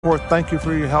Thank you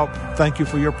for your help. Thank you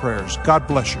for your prayers. God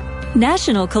bless you.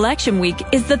 National Collection Week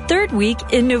is the third week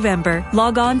in November.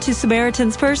 Log on to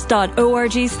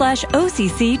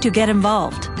SamaritansPurse.org/OCC to get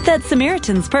involved. That's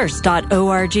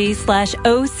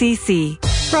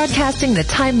SamaritansPurse.org/OCC. Broadcasting the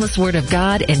timeless Word of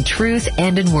God in truth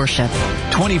and in worship.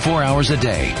 24 hours a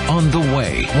day on The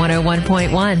Way.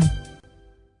 101.1.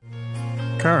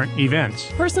 Current events,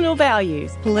 personal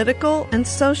values, political and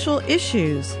social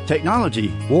issues,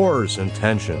 technology, wars and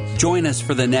tensions. Join us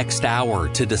for the next hour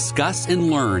to discuss and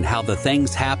learn how the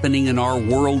things happening in our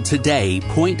world today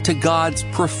point to God's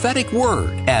prophetic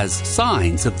word as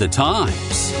signs of the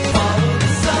times. Follow the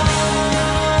signs,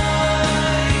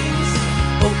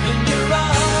 open your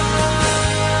eyes.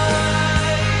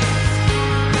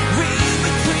 Read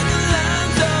between the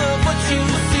lines of what you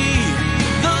see.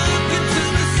 Look into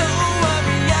the soul of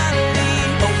reality.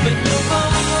 Open your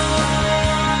mind.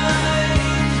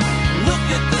 Look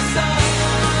at the sign.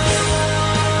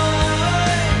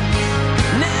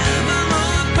 Never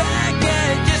look back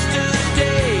at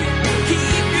yesterday.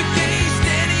 Keep your gaze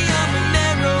steady on the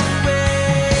narrow way.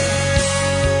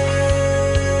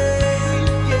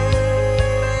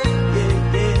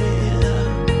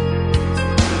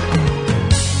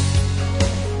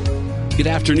 Good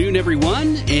afternoon,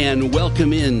 everyone, and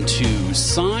welcome into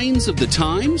Signs of the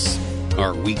Times,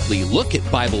 our weekly look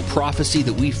at Bible prophecy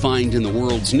that we find in the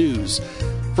world's news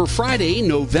for Friday,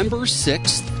 November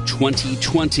 6th,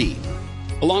 2020.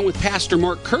 Along with Pastor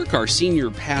Mark Kirk, our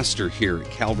senior pastor here at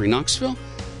Calvary Knoxville,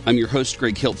 I'm your host,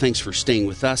 Greg Hilt. Thanks for staying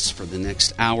with us for the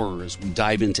next hour as we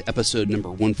dive into episode number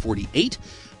 148.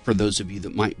 For those of you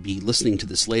that might be listening to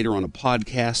this later on a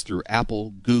podcast through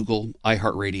Apple, Google,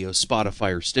 iHeartRadio,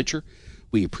 Spotify, or Stitcher,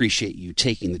 we appreciate you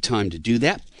taking the time to do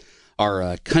that.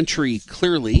 Our country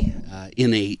clearly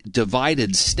in a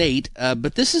divided state,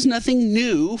 but this is nothing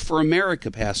new for America,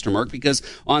 Pastor Mark, because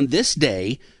on this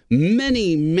day,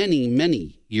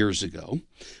 many years ago,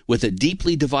 with a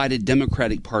deeply divided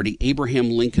Democratic Party, Abraham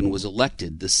Lincoln was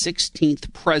elected the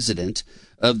 16th president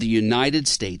of the United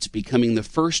States, becoming the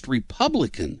first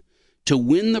Republican to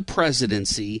win the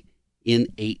presidency in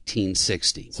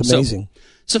 1860. It's amazing. So,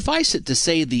 suffice it to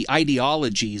say, the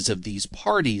ideologies of these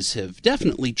parties have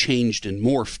definitely changed and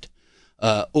morphed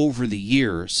over the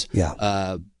years,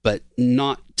 but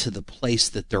not to the place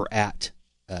that they're at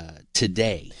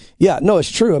today. Yeah, no,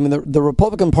 it's true. I mean, the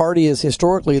Republican Party is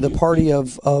historically the party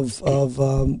of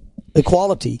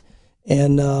equality,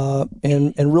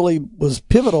 and really was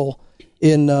pivotal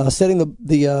in setting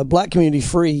the black community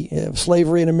free,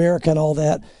 slavery in America and all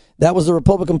that. That was the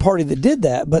Republican Party that did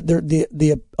that. But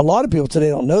a lot of people today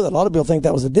don't know that. A lot of people think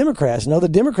that was the Democrats. No, the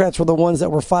Democrats were the ones that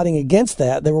were fighting against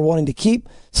that. They were wanting to keep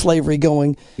slavery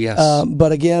going. Yes.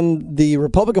 But again, the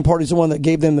Republican Party is the one that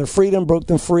gave them their freedom, broke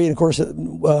them free, and of course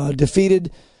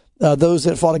defeated those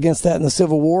that fought against that in the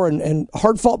Civil War, and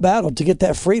hard-fought battle to get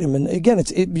that freedom. And again,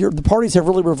 the parties have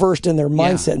really reversed in their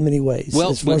mindset in many ways,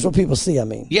 as far as what people see, I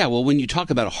mean. Yeah, well, when you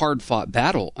talk about a hard-fought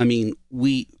battle, I mean,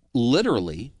 we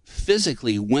literally,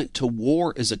 physically went to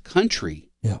war as a country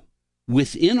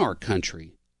within our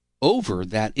country over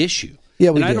that issue. Yeah,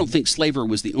 and I don't think slavery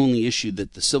was the only issue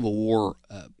that the Civil War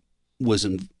was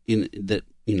in that.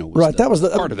 Was right, that was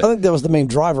part of it. I think that was the main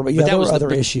driver, but there were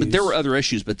other issues. But there were other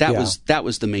issues, but that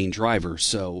was the main driver.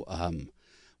 So,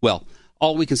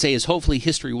 all we can say is hopefully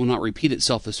history will not repeat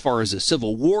itself as far as the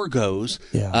Civil War goes.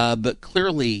 Yeah. But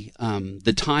clearly,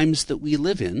 the times that we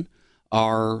live in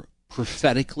are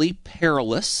prophetically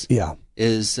perilous. Yeah.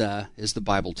 As the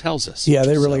Bible tells us. Yeah,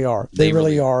 they really are. They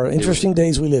really are. Interesting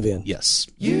days we live in. Yes.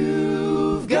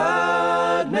 You've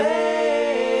got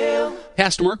mail.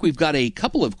 Pastor Mark, we've got a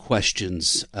couple of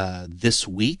questions this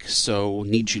week, so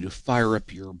need you to fire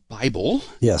up your Bible.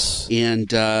 Yes.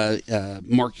 And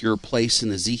mark your place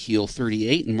in Ezekiel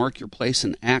 38 and mark your place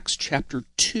in Acts chapter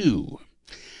 2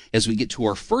 as we get to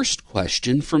our first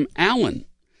question from Alan.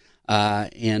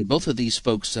 And both of these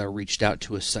folks reached out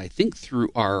to us, I think, through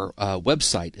our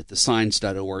website at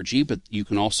thesigns.org, but you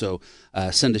can also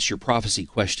send us your prophecy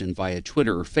question via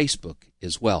Twitter or Facebook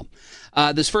as well.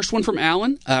 This first one from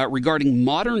Alan regarding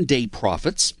modern-day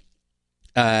prophets.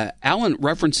 Alan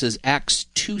references Acts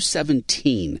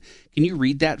 2:17. Can you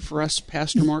read that for us,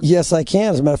 Pastor Mark? Yes, I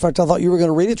can. As a matter of fact, I thought you were going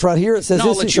to read it. It's right here. It says,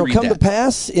 "It shall come to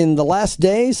pass in the last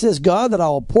days, says God, that I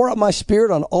will pour out my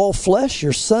spirit on all flesh.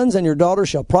 Your sons and your daughters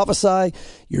shall prophesy.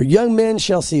 Your young men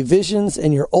shall see visions,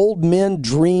 and your old men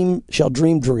shall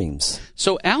dream dreams."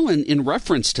 So Alan, in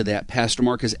reference to that, Pastor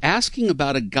Mark, is asking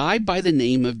about a guy by the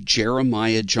name of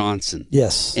Jeremiah Johnson.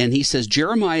 Yes. And he says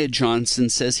Jeremiah Johnson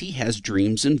says he has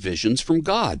dreams and visions from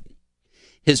God.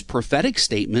 His prophetic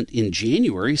statement in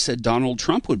January said Donald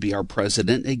Trump would be our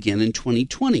president again in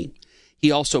 2020.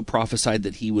 He also prophesied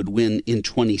that he would win in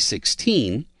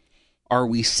 2016. Are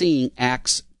we seeing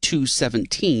Acts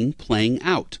 2:17 playing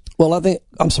out? Well,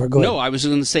 I'm sorry, go ahead. No, I was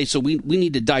going to say, so we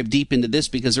need to dive deep into this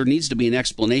because there needs to be an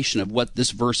explanation of what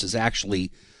this verse is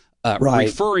actually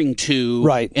referring to,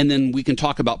 right? And then we can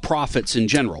talk about prophets in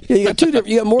general. Yeah, you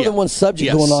got more than one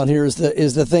subject going on here. Is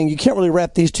the thing. You can't really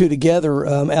wrap these two together,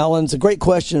 Alan. It's a great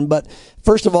question, but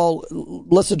first of all,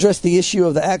 let's address the issue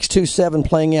of the Acts 2:7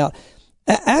 playing out.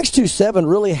 Acts 2:7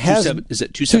 really has. Is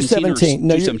it 2:17?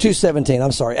 No, 2:17.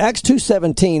 I'm sorry. Acts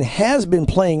 2:17 has been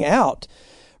playing out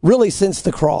really since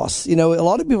the cross. A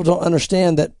lot of people don't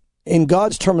understand that in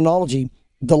God's terminology,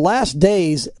 the last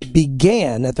days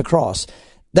began at the cross.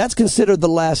 That's considered the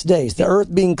last days. The earth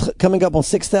coming up on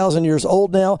 6,000 years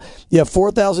old now. You have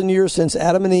 4,000 years since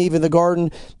Adam and Eve in the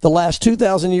garden. The last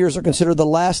 2,000 years are considered the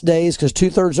last days because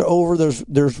 2/3 are over.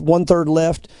 There's 1/3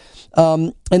 left.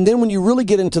 And then when you really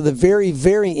get into the very,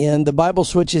 very end, the Bible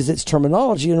switches its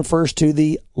terminology and refers to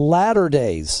the latter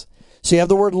days. So you have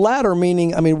the word latter,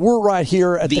 meaning, we're right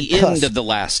here at the end cusp of the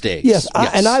last days. Yes.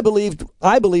 And I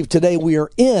believe today we are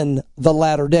in the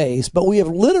latter days, but we have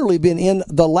literally been in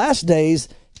the last days,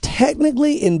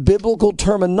 technically in biblical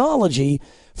terminology,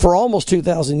 for almost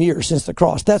 2,000 years since the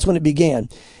cross. That's when it began.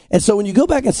 And so when you go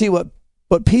back and see what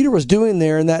Peter was doing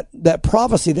there in that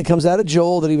prophecy that comes out of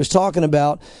Joel that he was talking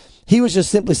about, he was just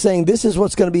simply saying this is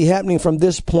what's going to be happening from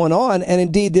this point on. And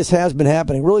indeed, this has been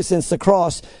happening. Really, since the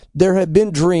cross, there have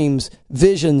been dreams,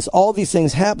 visions, all these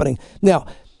things happening. Now,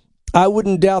 I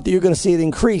wouldn't doubt that you're going to see it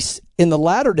increase in the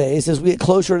latter days as we get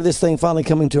closer to this thing finally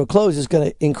coming to a close. It's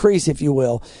going to increase, if you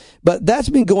will. But that's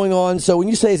been going on. So when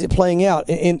you say, is it playing out?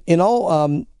 In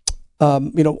all,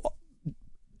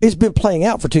 it's been playing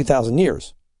out for 2,000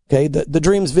 years. Okay, the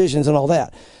dreams, visions, and all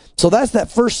that. So that's that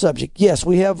first subject. Yes,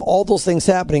 we have all those things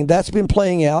happening. That's been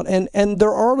playing out, and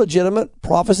there are legitimate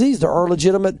prophecies. There are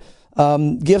legitimate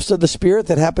gifts of the Spirit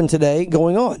that happen today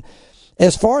going on.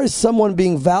 As far as someone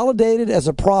being validated as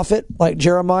a prophet, like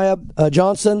Jeremiah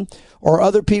Johnson, or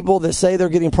other people that say they're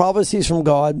getting prophecies from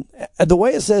God, the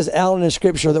way it says, Alan, in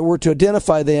Scripture, that we're to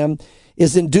identify them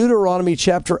is in Deuteronomy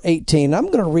chapter 18. I'm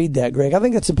going to read that, Greg. I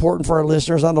think it's important for our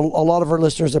listeners. I know a lot of our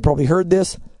listeners have probably heard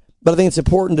this, but I think it's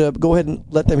important to go ahead and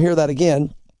let them hear that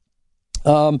again.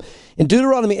 In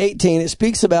Deuteronomy 18, it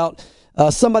speaks about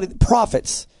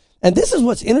prophets. And this is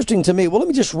what's interesting to me. Well, let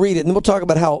me just read it, and then we'll talk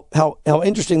about how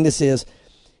interesting this is.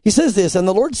 He says this, and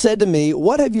the Lord said to me,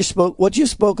 what you've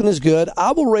spoken is good.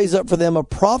 I will raise up for them a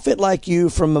prophet like you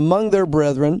from among their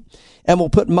brethren, and will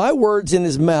put my words in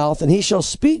his mouth, and he shall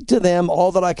speak to them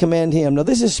all that I command him. Now,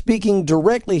 this is speaking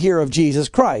directly here of Jesus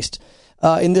Christ.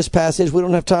 In this passage, we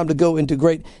don't have time to go into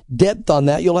great depth on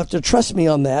that. You'll have to trust me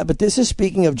on that. But this is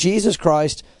speaking of Jesus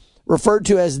Christ, referred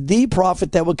to as the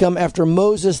prophet that would come after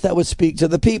Moses that would speak to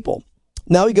the people.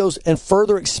 Now he goes and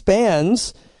further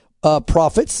expands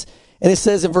prophets. And it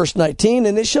says in verse 19,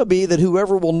 and it shall be that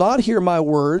whoever will not hear my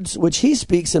words, which he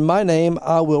speaks in my name,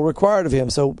 I will require it of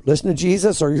him. So listen to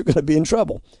Jesus or you're going to be in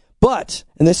trouble. But,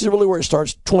 and this is really where it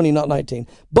starts, 20, not 19.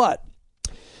 But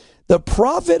the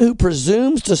prophet who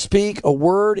presumes to speak a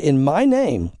word in my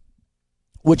name,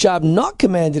 which I have not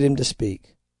commanded him to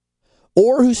speak,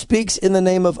 or who speaks in the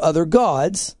name of other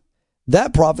gods,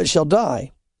 that prophet shall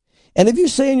die. And if you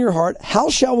say in your heart, how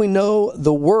shall we know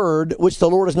the word which the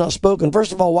Lord has not spoken?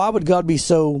 First of all, why would God be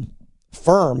so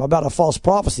firm about a false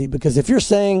prophecy? Because if you're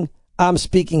saying, I'm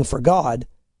speaking for God,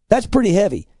 that's pretty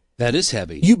heavy. That is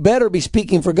heavy. You better be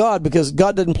speaking for God because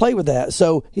God doesn't play with that.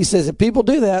 So he says if people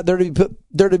do that, they're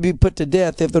to be put to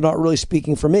death if they're not really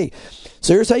speaking for me.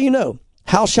 So here's how you know.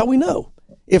 How shall we know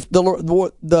if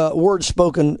the word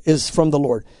spoken is from the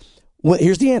Lord?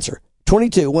 Here's the answer.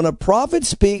 22. When a prophet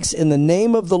speaks in the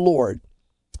name of the Lord,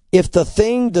 if the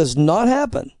thing does not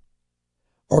happen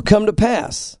or come to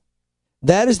pass,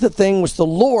 that is the thing which the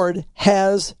Lord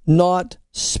has not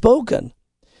spoken.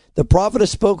 The prophet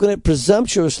has spoken it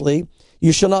presumptuously.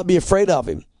 You shall not be afraid of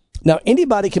him. Now,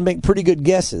 anybody can make pretty good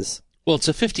guesses. Well, it's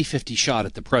a 50-50 shot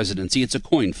at the presidency. It's a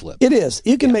coin flip. It is.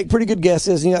 You can make pretty good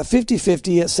guesses, and you got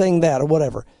 50-50 at saying that or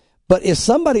whatever. But if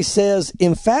somebody says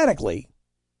emphatically,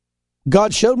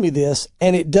 God showed me this,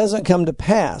 and it doesn't come to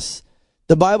pass,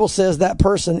 the Bible says that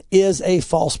person is a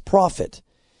false prophet.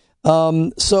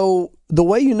 So the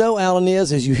way you know, Alan,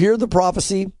 is you hear the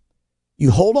prophecy, you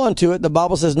hold on to it. The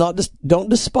Bible says don't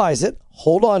despise it.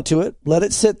 Hold on to it. Let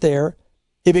it sit there.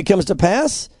 If it comes to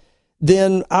pass,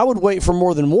 then I would wait for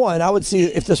more than one. I would see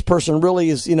if this person really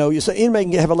is, you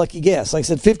may have a lucky guess. Like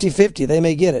I said, 50-50, they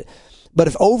may get it. But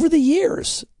if over the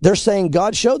years they're saying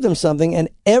God showed them something, and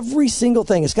every single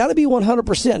thing, it's got to be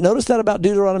 100%. Notice that about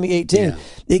Deuteronomy 18. Yeah.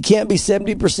 It can't be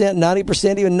 70%,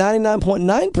 90%, even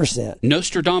 99.9%.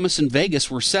 Nostradamus and Vegas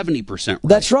were 70%. Right?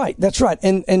 That's right. That's right.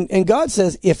 And God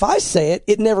says, if I say it,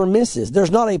 it never misses.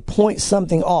 There's not a point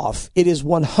something off. It is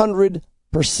 100%.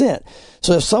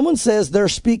 So if someone says they're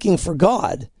speaking for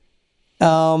God,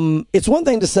 it's one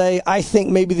thing to say, I think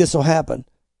maybe this will happen.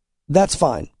 That's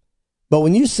fine. But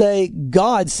when you say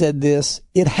God said this,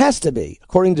 it has to be,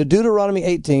 according to Deuteronomy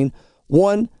 18,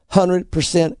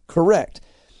 100% correct.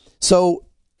 So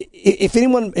if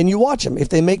anyone, and you watch them, if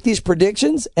they make these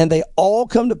predictions and they all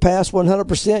come to pass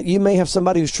 100%, you may have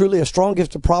somebody who's truly a strong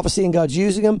gift of prophecy and God's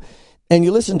using them, and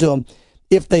you listen to them.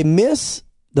 If they miss,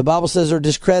 the Bible says they're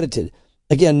discredited.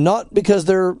 Again, not because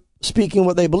they're speaking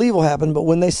what they believe will happen, but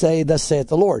when they say, thus saith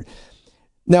the Lord.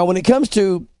 Now, when it comes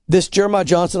to this Jeremiah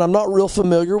Johnson, I'm not real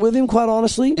familiar with him, quite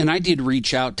honestly. And I did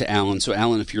reach out to Alan. So,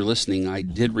 Alan, if you're listening, I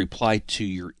did reply to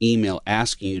your email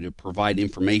asking you to provide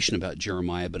information about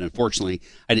Jeremiah. But unfortunately,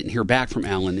 I didn't hear back from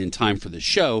Alan in time for the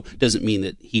show. Doesn't mean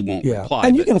that he won't reply.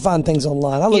 And you can find things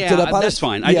online. I looked it up. That's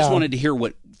fine. I just wanted to hear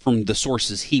what from the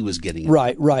sources he was getting.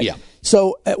 Right. Yeah.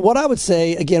 So what I would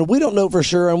say, again, we don't know for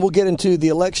sure, and we'll get into the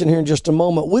election here in just a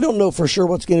moment. We don't know for sure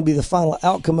what's going to be the final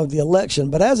outcome of the election.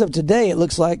 But as of today, it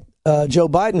looks like Joe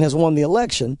Biden has won the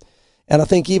election. And I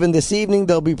think even this evening,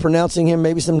 they'll be pronouncing him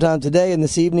maybe sometime today, and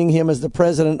this evening, him as the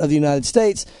president of the United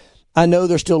States. I know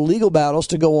there's still legal battles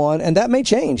to go on, and that may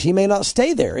change. He may not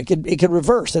stay there. It could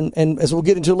reverse. And as we'll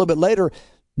get into a little bit later,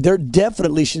 there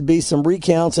definitely should be some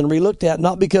recounts and relooked at,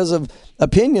 not because of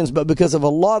opinions, but because of a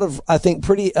lot of, I think,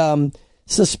 pretty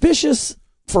suspicious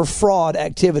for fraud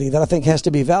activity that I think has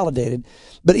to be validated.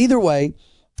 But either way,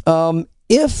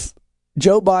 if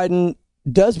Joe Biden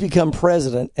does become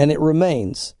president and it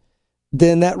remains,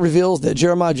 then that reveals that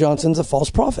Jeremiah Johnson's a false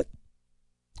prophet.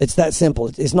 It's that simple.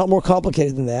 It's not more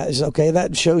complicated than that. It's okay.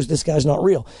 That shows this guy's not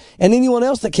real. And anyone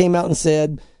else that came out and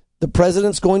said the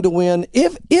president's going to win,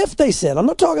 if they said, I'm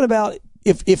not talking about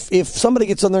if somebody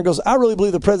gets on there and goes, I really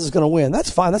believe the president's going to win.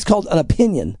 That's fine. That's called an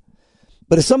opinion.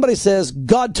 But if somebody says,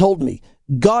 God told me,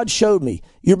 God showed me,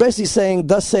 you're basically saying,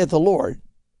 thus saith the Lord.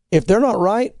 If they're not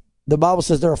right, the Bible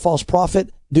says they're a false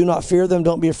prophet. Do not fear them.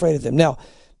 Don't be afraid of them. Now,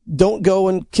 don't go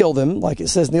and kill them, like it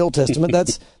says in the Old Testament.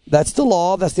 That's the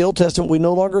law. That's the Old Testament. We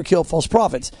no longer kill false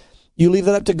prophets. You leave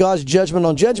that up to God's judgment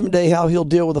on Judgment Day, how he'll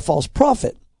deal with a false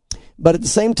prophet. But at the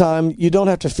same time, you don't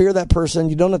have to fear that person.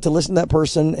 You don't have to listen to that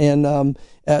person. And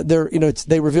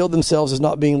they revealed themselves as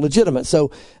not being legitimate.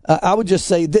 So I would just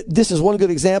say that this is one good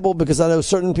example, because I know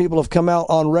certain people have come out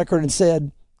on record and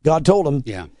said God told them.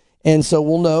 Yeah. And so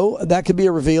we'll know that could be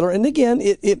a revealer. And again,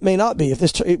 it may not be. If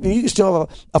you can still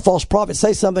have a false prophet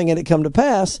say something and it come to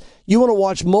pass, you want to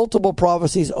watch multiple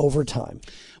prophecies over time.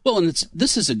 Well, and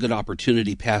this is a good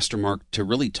opportunity, Pastor Mark, to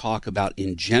really talk about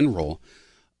in general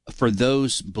for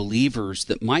those believers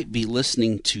that might be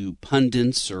listening to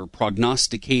pundits or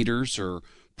prognosticators or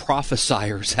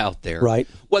prophesiers out there, right?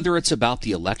 Whether it's about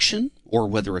the election or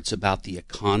whether it's about the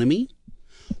economy,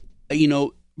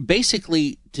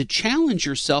 basically to challenge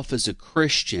yourself as a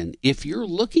Christian, if you're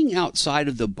looking outside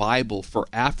of the Bible for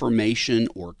affirmation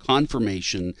or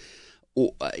confirmation,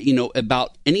 or,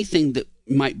 about anything that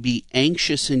might be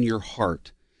anxious in your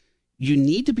heart, you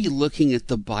need to be looking at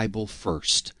the Bible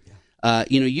first.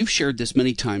 You've shared this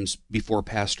many times before,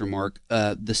 Pastor Mark.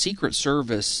 The Secret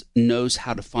Service knows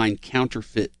how to find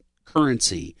counterfeit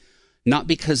currency, not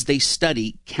because they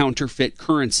study counterfeit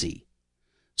currency.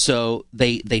 So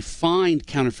they find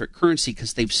counterfeit currency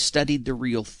because they've studied the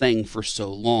real thing for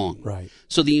so long. Right.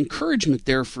 So the encouragement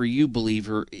there for you,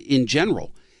 believer, in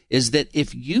general, is that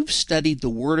if you've studied the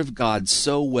Word of God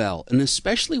so well, and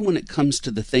especially when it comes to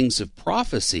the things of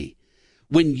prophecy,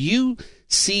 when you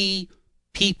see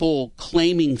people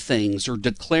claiming things or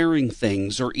declaring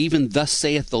things or even thus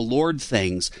saith the Lord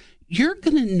things, you're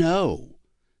going to know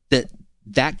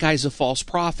that guy's a false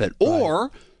prophet. Right.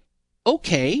 Or,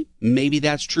 okay, maybe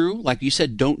that's true. Like you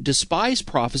said, don't despise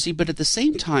prophecy, but at the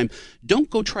same time, don't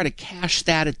go try to cash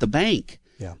that at the bank.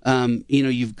 Yeah.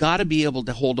 You've got to be able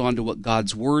to hold on to what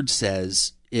God's Word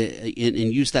says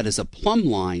and use that as a plumb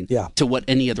line to what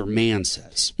any other man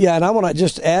says. Yeah, and I want to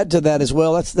just add to that as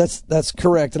well. That's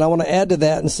correct. And I want to add to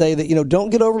that and say that, don't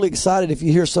get overly excited if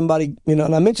you hear somebody, and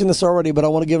I mentioned this already, but I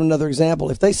want to give another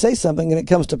example. If they say something and it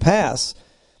comes to pass,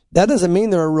 that doesn't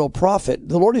mean they're a real prophet.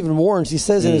 The Lord even warns, he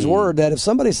says in his word that if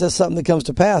somebody says something that comes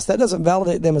to pass, that doesn't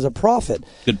validate them as a prophet.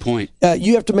 Good point.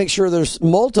 You have to make sure there's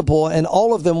multiple and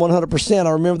all of them 100%. I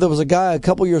remember there was a guy a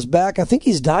couple years back, I think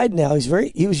he's died now.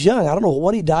 He was young. I don't know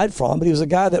what he died from, but he was a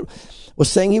guy that was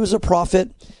saying he was a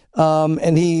prophet.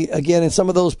 And he, again, in some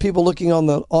of those people looking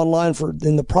online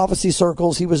in the prophecy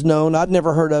circles, he was known. I'd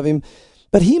never heard of him.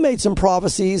 But he made some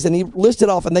prophecies, and he listed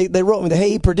off, and they wrote me that,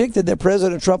 hey, he predicted that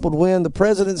President Trump would win the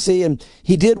presidency, and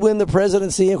he did win the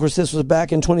presidency. Of course, this was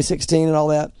back in 2016 and all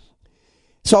that.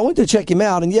 So I went to check him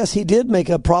out, and yes, he did make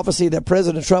a prophecy that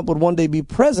President Trump would one day be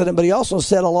president, but he also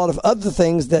said a lot of other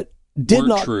things that did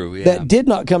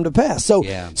not come to pass.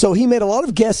 So he made a lot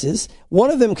of guesses. One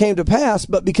of them came to pass,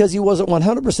 but because he wasn't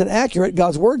 100% accurate,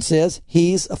 God's word says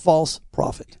he's a false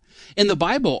prophet. And the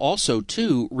Bible also,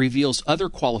 too, reveals other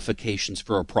qualifications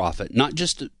for a prophet, not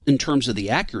just in terms of the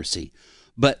accuracy,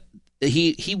 but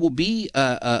he will be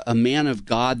a man of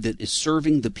God that is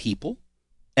serving the people,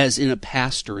 as in a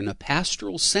pastor, in a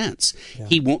pastoral sense. Yeah.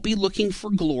 He won't be looking for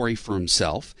glory for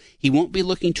himself. He won't be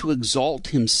looking to exalt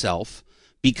himself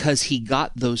because he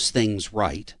got those things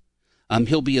right.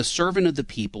 He'll be a servant of the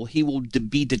people. He will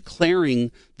be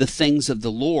declaring the things of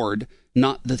the Lord,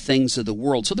 not the things of the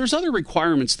world. So there's other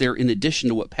requirements there in addition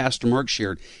to what Pastor Mark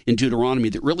shared in Deuteronomy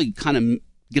that really kind of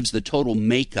gives the total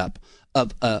makeup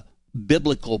of a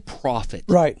biblical prophet.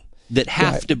 Right. That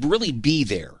have to really be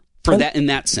there for that in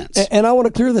that sense. And I want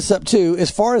to clear this up too, as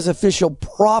far as official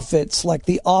prophets like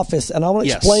the office, and I want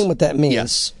to explain what that means.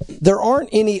 Yes. There aren't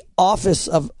any office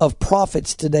of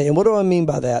prophets today. And what do I mean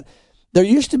by that? There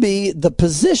used to be the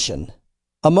position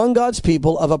among God's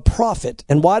people of a prophet.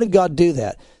 And why did God do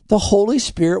that? The Holy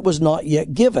Spirit was not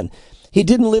yet given. He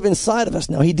didn't live inside of us.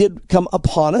 Now, he did come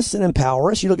upon us and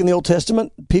empower us. You look in the Old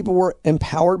Testament, people were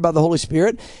empowered by the Holy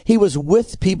Spirit. He was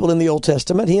with people in the Old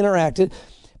Testament. He interacted,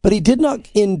 but he did not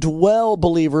indwell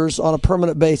believers on a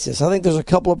permanent basis. I think there's a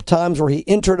couple of times where he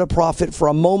entered a prophet for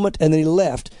a moment and then he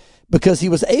left because he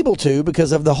was able to,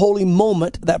 because of the holy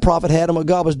moment that prophet had and what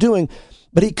God was doing.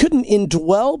 But he couldn't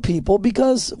indwell people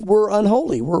because we're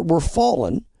unholy. We're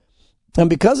fallen. And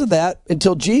because of that,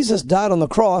 until Jesus died on the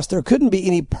cross, there couldn't be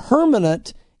any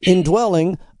permanent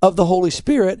indwelling of the Holy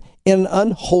Spirit in an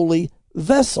unholy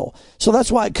vessel. So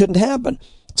that's why it couldn't happen.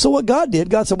 So what God did,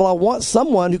 God said, well, I want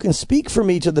someone who can speak for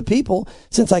me to the people.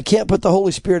 Since I can't put the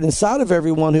Holy Spirit inside of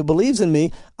everyone who believes in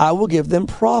me, I will give them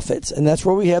prophets. And that's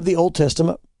where we have the Old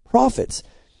Testament prophets.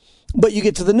 But you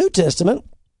get to the New Testament,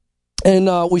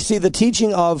 and we see the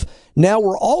teaching of now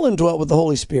we're all indwelt with the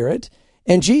Holy Spirit.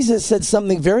 And Jesus said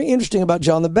something very interesting about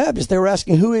John the Baptist. They were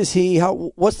asking, who is he?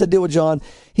 What's the deal with John?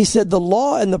 He said the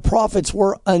law and the prophets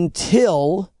were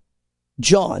until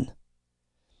John.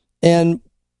 And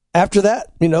after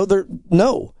that,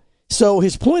 no. So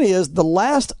his point is the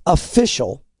last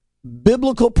official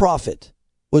biblical prophet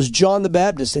was John the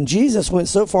Baptist. And Jesus went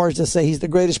so far as to say he's the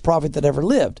greatest prophet that ever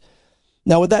lived.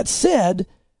 Now, with that said,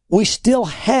 we still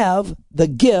have the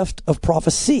gift of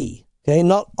prophecy. Okay,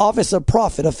 not office of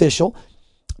prophet official,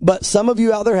 but some of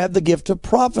you out there have the gift of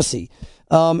prophecy.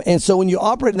 And so when you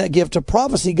operate in that gift of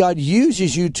prophecy, God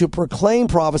uses you to proclaim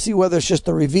prophecy, whether it's just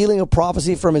the revealing of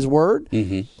prophecy from his word,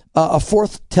 a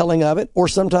foretelling of it, or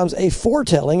sometimes a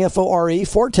foretelling, F-O-R-E,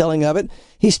 foretelling of it.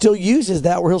 He still uses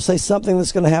that where he'll say something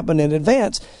that's going to happen in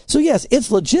advance. So yes,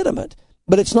 it's legitimate,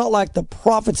 but it's not like the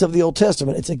prophets of the Old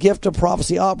Testament. It's a gift of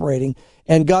prophecy operating,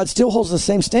 and God still holds the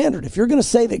same standard. If you're going to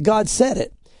say that God said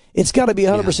it, it's got to be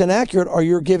 100% accurate, or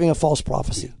you're giving a false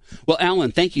prophecy. Well,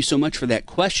 Alan, thank you so much for that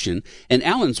question. And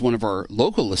Alan's one of our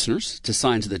local listeners to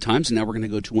Signs of the Times, and now we're going to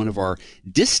go to one of our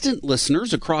distant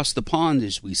listeners across the pond,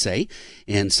 as we say,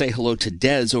 and say hello to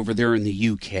Des over there in the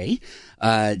UK.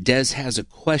 Des has a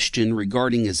question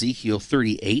regarding Ezekiel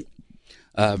 38,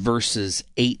 verses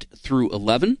 8 through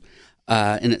 11.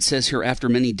 And it says here, after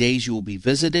many days you will be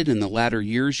visited. In the latter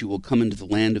years you will come into the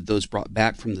land of those brought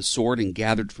back from the sword and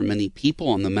gathered from many people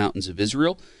on the mountains of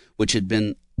Israel, which had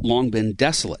long been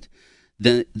desolate.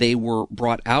 Then they were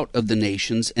brought out of the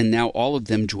nations, and now all of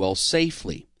them dwell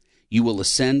safely. You will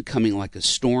ascend, coming like a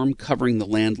storm, covering the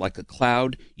land like a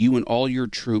cloud, you and all your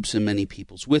troops and many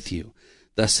peoples with you.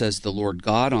 Thus says the Lord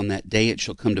God, on that day it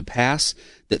shall come to pass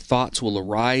that thoughts will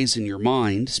arise in your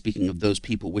mind, speaking of those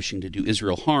people wishing to do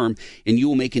Israel harm, and you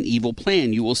will make an evil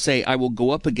plan. You will say, I will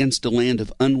go up against a land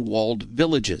of unwalled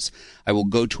villages. I will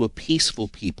go to a peaceful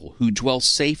people who dwell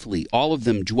safely, all of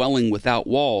them dwelling without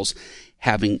walls,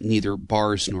 having neither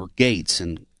bars nor gates.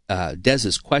 And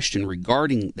Des's question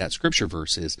regarding that scripture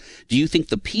verse is, do you think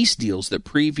the peace deals that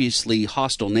previously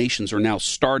hostile nations are now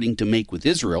starting to make with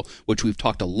Israel, which we've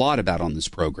talked a lot about on this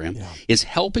program, is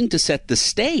helping to set the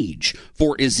stage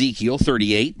for Ezekiel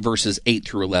 38, verses 8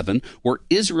 through 11, where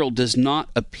Israel does not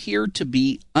appear to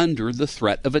be under the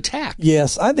threat of attack?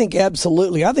 Yes, I think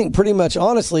absolutely. I think pretty much,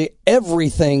 honestly,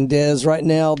 everything, Des, right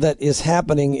now that is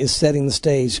happening is setting the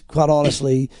stage, quite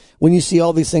honestly, when you see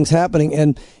all these things happening.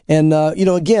 And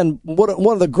again, again,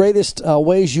 one of the greatest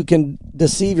ways you can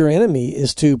deceive your enemy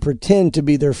is to pretend to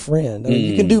be their friend. I mean,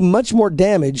 you can do much more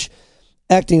damage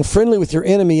acting friendly with your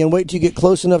enemy and wait till you get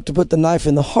close enough to put the knife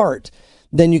in the heart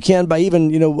than you can by even,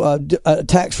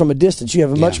 attacks from a distance. You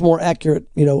have a much more accurate,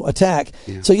 attack.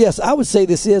 Yeah. So yes, I would say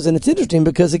this is, and it's interesting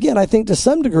because again, I think to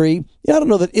some degree, I don't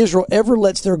know that Israel ever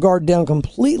lets their guard down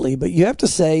completely, but you have to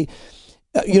say,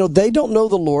 they don't know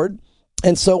the Lord.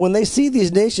 And so when they see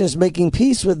these nations making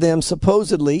peace with them,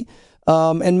 supposedly,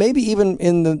 and maybe even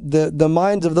in the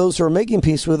minds of those who are making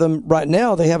peace with them right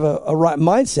now, they have a right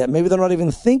mindset. Maybe they're not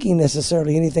even thinking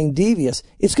necessarily anything devious.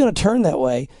 It's going to turn that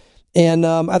way. And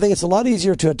I think it's a lot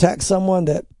easier to attack someone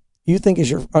that you think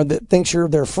is that thinks you're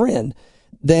their friend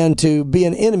than to be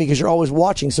an enemy because you're always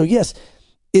watching. So yes,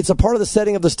 it's a part of the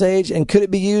setting of the stage, and could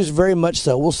it be used? Very much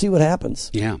so. We'll see what happens.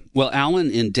 Yeah. Well,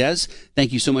 Alan and Des,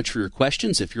 thank you so much for your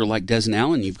questions. If you're like Des and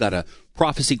Alan, you've got a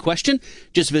prophecy question,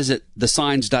 just visit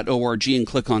thesigns.org and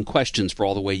click on questions for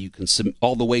all the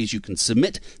ways you can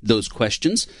submit those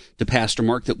questions to Pastor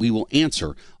Mark that we will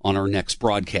answer on our next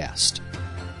broadcast.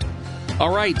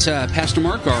 All right, Pastor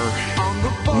Mark,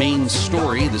 our main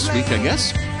story this week, I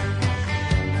guess,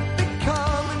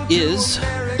 is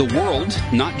the world,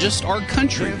 not just our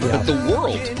country, but the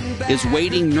world is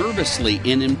waiting nervously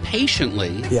and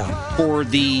impatiently for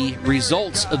the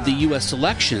results of the U.S.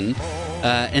 election.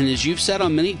 And as you've said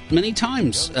on many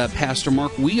times, Pastor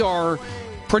Mark, we are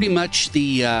pretty much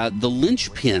the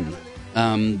linchpin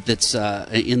that's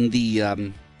in the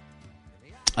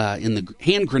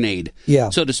hand grenade,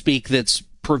 so to speak, that's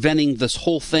preventing this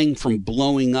whole thing from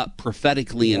blowing up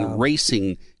prophetically and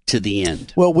racing to the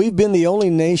end. Well, we've been the only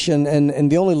nation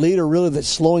and the only leader really that's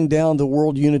slowing down the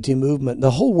world unity movement.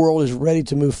 The whole world is ready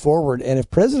to move forward. And if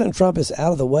President Trump is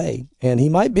out of the way, and he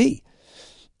might be,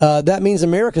 that means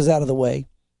America's out of the way.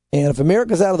 And if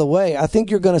America's out of the way, I think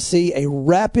you're going to see a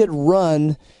rapid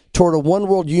run toward a one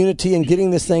world unity and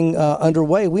getting this thing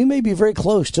underway. We may be very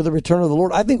close to the return of the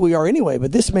Lord. I think we are anyway,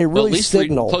 but this may really at least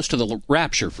signal close to the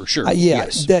rapture for sure.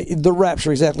 Yes, the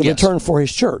rapture, exactly. Yes. Return for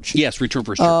His church. Yes, return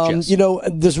for His church. Yes.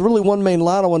 There's really one main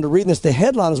line I wanted to read in this. The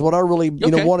headline is what I really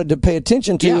wanted to pay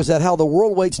attention to is that how the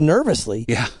world waits nervously.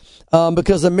 Yeah.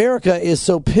 Because America is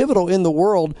so pivotal in the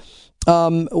world.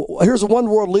 Here's a one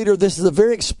world leader. This is a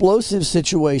very explosive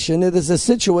situation. It is a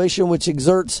situation which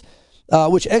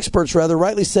which experts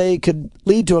rightly say could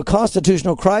lead to a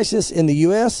constitutional crisis in the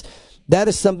U.S. That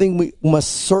is something we must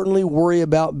certainly worry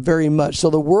about very much. So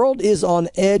the world is on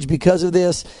edge because of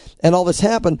this and all that's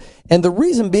happened. And the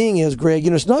reason being is, Greg,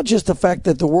 it's not just the fact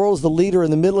that the world is the leader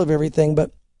in the middle of everything,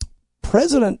 but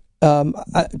President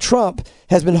Trump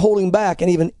has been holding back and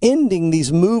even ending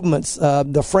these movements,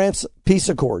 the France peace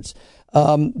accords,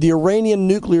 the Iranian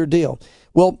nuclear deal.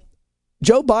 Well,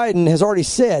 Joe Biden has already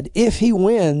said if he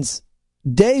wins,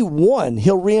 day one,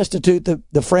 he'll reinstitute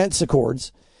the France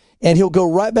accords, and he'll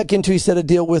go right back into, he said, a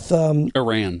deal with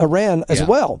Iran as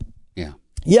well. Yeah.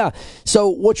 Yeah. So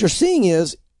what you're seeing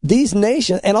is these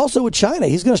nations, and also with China,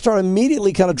 he's going to start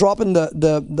immediately kind of dropping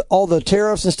all the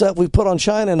tariffs and stuff we've put on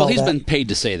China and all that. Well, he's been paid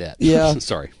to say that. Yeah.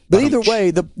 Sorry. But either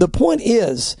way, the point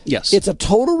is, yes, it's a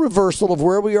total reversal of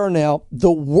where we are now.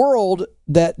 The world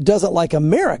that doesn't like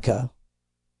America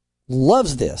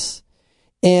loves this.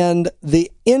 And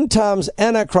the end times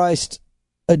Antichrist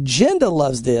agenda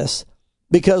loves this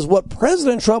because what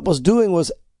President Trump was doing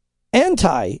was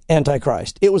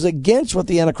anti-Antichrist. It was against what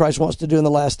the Antichrist wants to do in the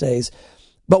last days.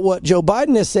 But what Joe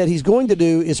Biden has said he's going to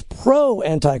do is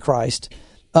pro-Antichrist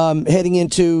heading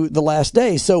into the last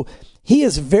days. So he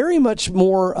is very much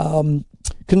more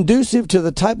conducive to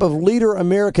the type of leader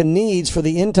America needs for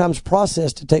the end times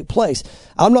process to take place.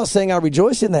 I'm not saying I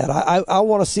rejoice in that. I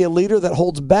want to see a leader that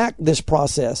holds back this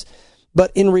process.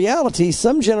 But in reality,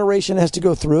 some generation has to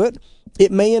go through it.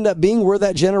 It may end up being we're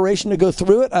that generation to go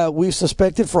through it. We've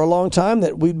suspected for a long time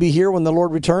that we'd be here when the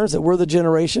Lord returns, that we're the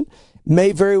generation.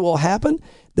 May very well happen.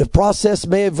 The process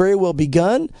may have very well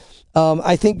begun.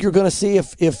 I think you're going to see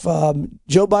if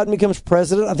Joe Biden becomes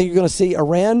president, I think you're going to see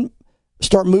Iran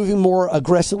start moving more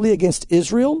aggressively against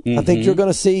Israel. Mm-hmm. I think you're going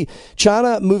to see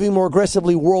China moving more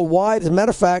aggressively worldwide. As a matter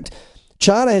of fact,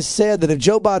 China has said that if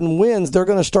Joe Biden wins, they're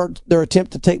going to start their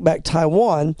attempt to take back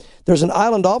Taiwan. There's an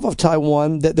island off of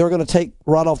Taiwan that they're going to take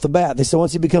right off the bat. They said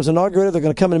once he becomes inaugurated, they're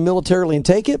going to come in militarily and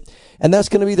take it. And that's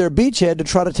going to be their beachhead to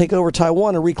try to take over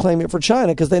Taiwan and reclaim it for China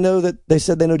because they know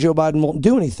Joe Biden won't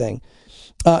do anything.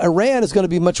 Iran is going to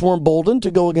be much more emboldened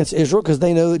to go against Israel because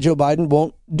they know that Joe Biden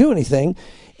won't do anything.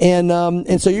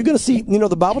 And so you're going to see,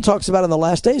 the Bible talks about in the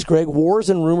last days, Greg, wars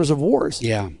and rumors of wars.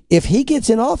 Yeah. If he gets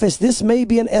in office, this may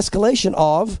be an escalation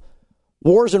of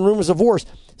wars and rumors of wars.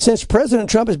 Since President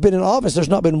Trump has been in office, there's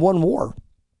not been one war.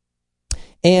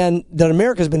 and that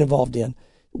America's been involved in.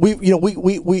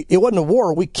 It wasn't a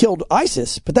war. We killed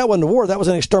ISIS, but that wasn't a war. That was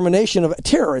an extermination of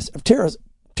terrorist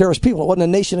people. It wasn't a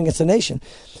nation against a nation.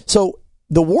 So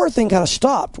the war thing kind of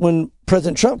stopped when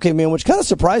President Trump came in, which kind of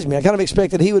surprised me. I kind of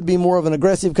expected he would be more of an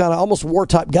aggressive, kind of almost war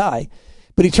type guy,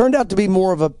 but he turned out to be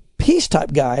more of a peace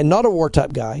type guy and not a war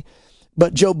type guy.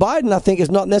 But Joe Biden, I think,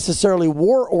 is not necessarily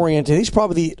war oriented. He's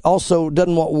probably also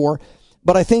doesn't want war,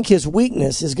 but I think his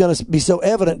weakness is going to be so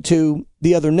evident to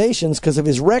the other nations because of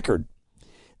his record,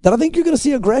 that I think you're going to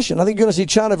see aggression. I think you're going to see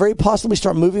China very possibly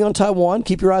start moving on Taiwan.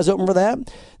 Keep your eyes open for that.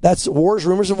 That's wars,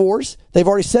 rumors of wars. They've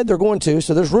already said they're going to,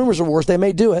 so there's rumors of wars. They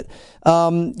may do it.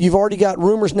 You've already got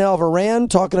rumors now of Iran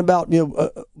talking about,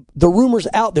 the rumors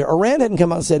out there. Iran hadn't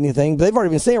come out and said anything, but they've already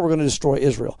been saying we're going to destroy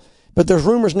Israel. But there's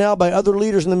rumors now by other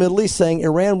leaders in the Middle East saying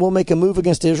Iran will make a move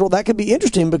against Israel. That could be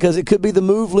interesting because it could be the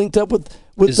move linked up with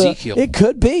Ezekiel. It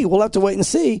could be. We'll have to wait and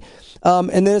see. And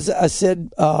then, as I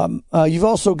said, you've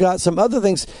also got some other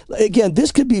things. Again,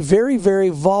 this could be very, very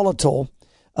volatile,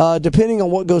 depending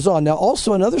on what goes on. Now,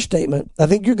 also another statement, I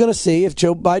think you're going to see, if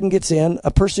Joe Biden gets in,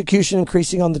 a persecution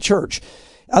increasing on the church.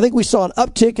 I think we saw an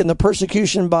uptick in the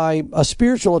persecution by a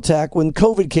spiritual attack when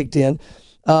COVID kicked in.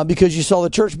 Because you saw the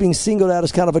church being singled out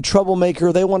as kind of a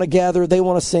troublemaker. They want to gather, they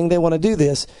want to sing, they want to do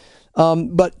this.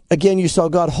 But again, you saw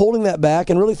God holding that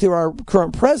back, and really through our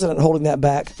current president holding that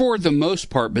back. For the most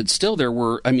part, but still there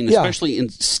were, especially in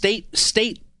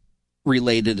state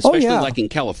related, especially like in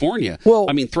California,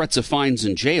 threats of fines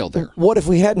and jail there. What if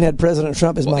we hadn't had President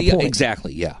Trump is my point.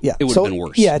 Exactly, yeah. It would have been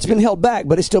worse. Yeah, it's been held back,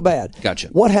 but it's still bad. Gotcha.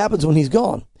 What happens when he's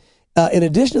gone? In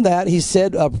addition to that, he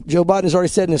said, Joe Biden has already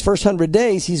said in his first 100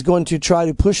 days, he's going to try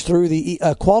to push through the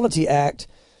Equality Act,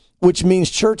 which means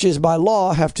churches by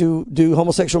law have to do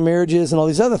homosexual marriages and all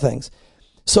these other things.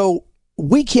 So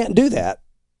we can't do that.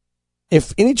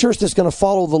 If any church that's going to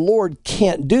follow the Lord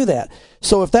can't do that.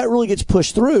 So if that really gets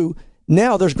pushed through,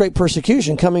 now there's great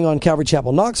persecution coming on Calvary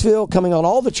Chapel Knoxville, coming on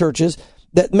all the churches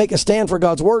that make a stand for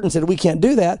God's word and said, we can't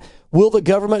do that. Will the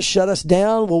government shut us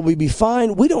down? Will we be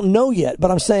fine? We don't know yet, but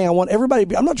I'm saying I want everybody,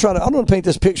 I don't want to paint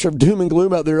this picture of doom and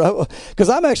gloom out there, because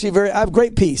I have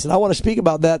great peace, and I want to speak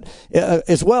about that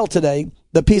as well today,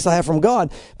 the peace I have from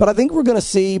God. But I think we're going to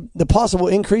see the possible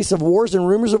increase of wars and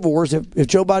rumors of wars if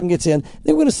Joe Biden gets in. I think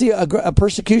we're going to see a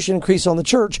persecution increase on the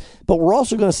church, but we're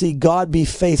also going to see God be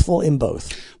faithful in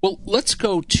both. Well, let's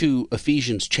go to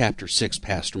Ephesians chapter 6,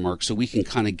 Pastor Mark, so we can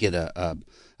kind of get a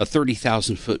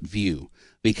 30,000-foot view,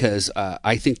 because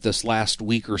I think this last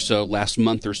week or so, last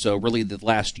month or so, really the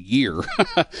last year,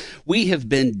 we have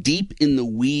been deep in the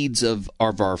weeds of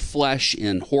our flesh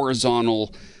in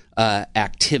horizontal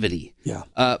activity. Yeah.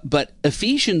 But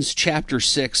Ephesians chapter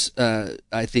 6,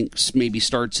 I think maybe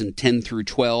starts in 10 through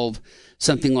 12,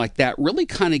 something like that, really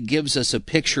kind of gives us a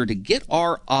picture to get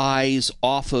our eyes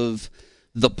off of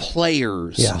the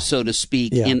players, so to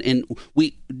speak, and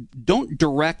we don't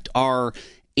direct our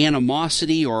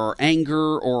animosity or our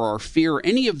anger or our fear,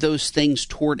 any of those things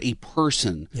toward a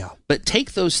person, but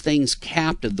take those things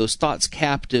captive, those thoughts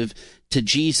captive to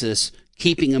Jesus,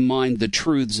 keeping in mind the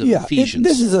truths of Ephesians.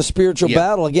 This is a spiritual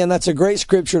battle. Again, that's a great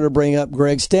scripture to bring up,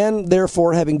 Greg. Stand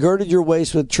therefore, having girded your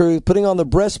waist with truth, putting on the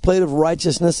breastplate of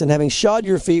righteousness, and having shod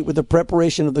your feet with the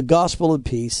preparation of the gospel of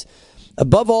peace.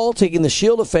 Above all, taking the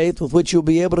shield of faith, with which you'll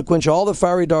be able to quench all the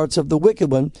fiery darts of the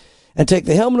wicked one, and take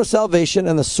the helmet of salvation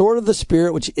and the sword of the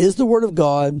Spirit, which is the word of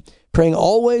God, praying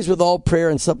always with all prayer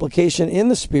and supplication in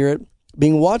the Spirit,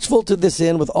 being watchful to this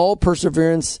end with all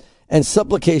perseverance and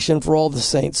supplication for all the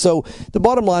saints. So the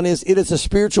bottom line is, it is a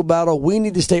spiritual battle. We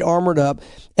need to stay armored up.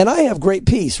 And I have great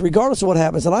peace, regardless of what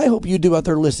happens. And I hope you do out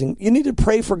there listening. You need to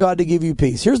pray for God to give you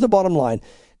peace. Here's the bottom line.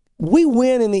 We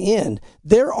win in the end.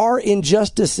 There are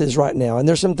injustices right now, and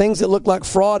there's some things that look like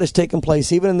fraud has taken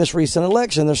place, even in this recent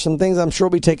election. There's some things I'm sure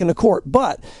will be taken to court.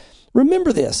 But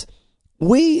remember this,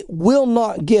 we will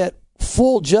not get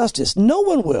full justice. No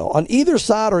one will, on either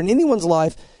side or in anyone's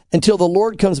life, until the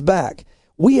Lord comes back.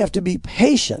 We have to be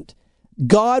patient.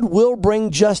 God will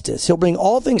bring justice. He'll bring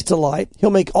all things to light. He'll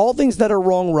make all things that are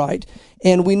wrong right.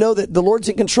 And we know that the Lord's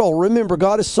in control. Remember,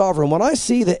 God is sovereign. When I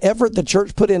see the effort the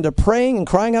church put into praying and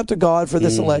crying out to God for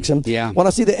this election, when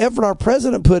I see the effort our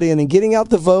president put in getting out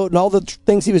the vote and all the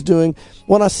things he was doing,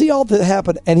 when I see all that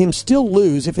happen and him still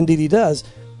lose, if indeed he does,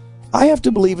 I have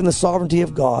to believe in the sovereignty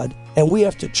of God, and we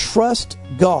have to trust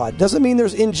God. Doesn't mean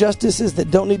there's injustices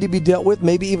that don't need to be dealt with,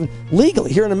 maybe even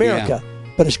legally here in America.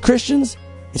 But as Christians,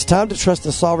 it's time to trust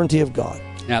the sovereignty of God.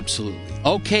 Absolutely.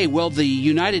 Okay, well, the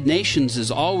United Nations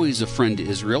is always a friend to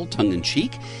Israel,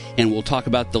 tongue-in-cheek, and we'll talk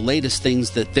about the latest things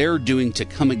that they're doing to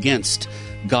come against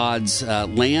God's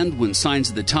land when Signs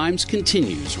of the Times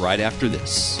continues right after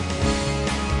this.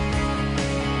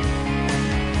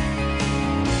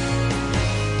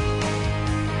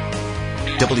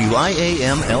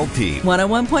 WIAM-LP.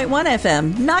 101.1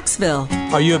 FM, Knoxville.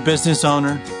 Are you a business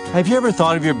owner? Have you ever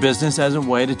thought of your business as a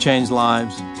way to change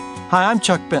lives? Hi, I'm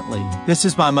Chuck Bentley. This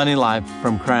is My Money Life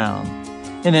from Crown.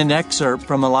 In an excerpt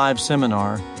from a live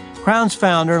seminar, Crown's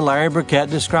founder, Larry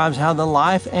Burkett, describes how the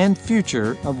life and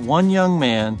future of one young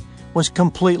man was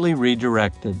completely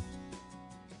redirected.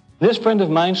 This friend of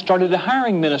mine started a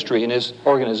hiring ministry in his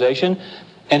organization,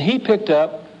 and he picked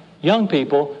up young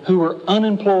people who were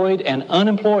unemployed and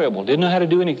unemployable, didn't know how to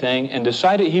do anything, and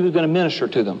decided he was going to minister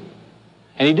to them.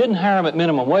 And he didn't hire them at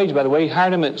minimum wage, by the way. He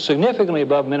hired them at significantly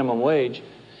above minimum wage.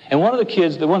 And one of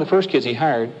the first kids he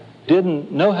hired,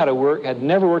 didn't know how to work, had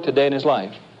never worked a day in his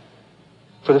life.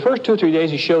 For the first 2 or 3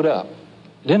 days, he showed up.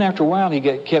 Then after a while, he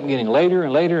kept getting later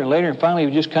and later and later, and finally he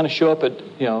would just kind of show up at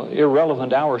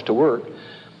irrelevant hours to work.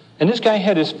 And this guy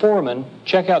had his foreman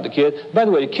check out the kid. By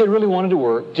the way, the kid really wanted to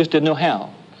work, just didn't know how.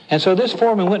 And so this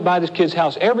foreman went by this kid's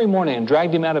house every morning and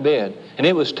dragged him out of bed. And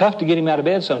it was tough to get him out of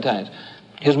bed sometimes.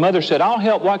 His mother said, "I'll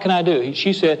help. What can I do?"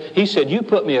 He said, "You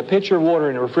put me a pitcher of water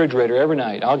in the refrigerator every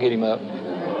night. I'll get him up."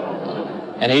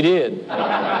 And he did.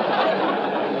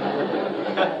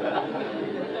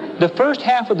 The first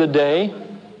half of the day,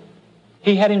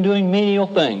 he had him doing menial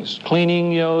things,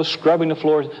 cleaning, scrubbing the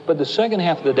floors. But the second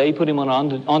half of the day, he put him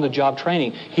on the job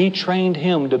training. He trained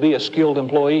him to be a skilled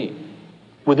employee.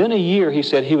 Within a year, he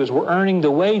said he was earning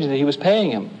the wage that he was paying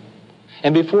him.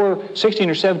 And before 16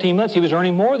 or 17 months, he was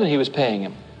earning more than he was paying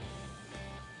him.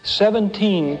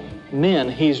 17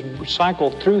 men he's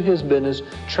cycled through his business,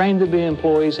 trained to be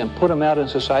employees, and put them out in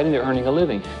society, and they're earning a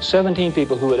living. 17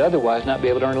 people who would otherwise not be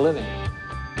able to earn a living.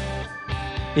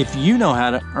 If you know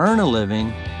how to earn a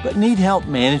living but need help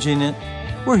managing it,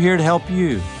 we're here to help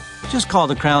you. Just call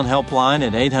the Crown Helpline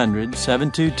at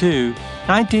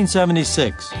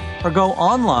 800-722-1976 or go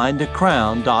online to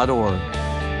crown.org.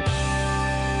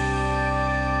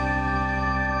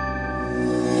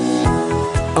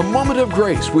 A Moment of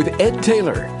Grace with Ed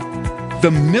Taylor. The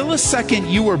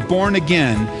millisecond you were born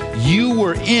again, you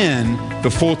were in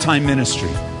the full-time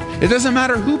ministry. It doesn't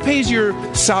matter who pays your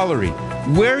salary,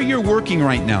 where you're working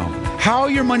right now, how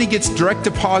your money gets direct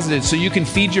deposited so you can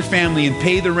feed your family and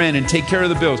pay the rent and take care of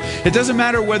the bills. It doesn't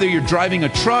matter whether you're driving a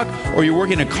truck or you're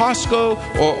working at Costco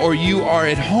or you are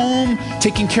at home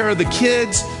taking care of the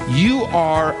kids.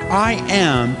 I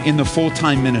am in the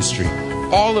full-time ministry.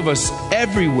 All of us,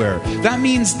 everywhere. That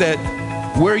means that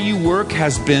where you work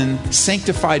has been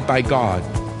sanctified by God,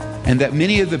 and that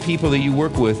many of the people that you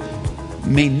work with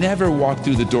may never walk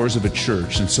through the doors of a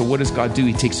church. And so what does God do?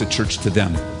 He takes a church to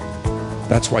them.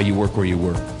 That's why you work where you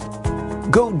work.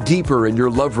 Go deeper in your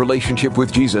love relationship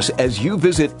with Jesus as you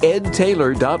visit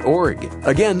edtaylor.org.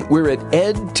 Again, we're at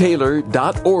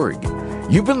edtaylor.org.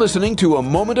 You've been listening to A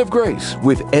Moment of Grace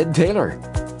with Ed Taylor.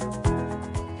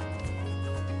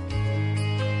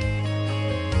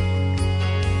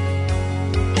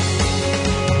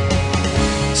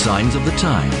 Signs of the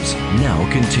Times now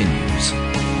continues.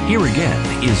 Here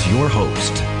again is your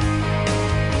host.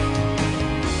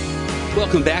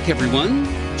 Welcome back, everyone,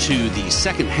 to the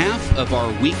second half of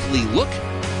our weekly look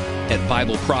at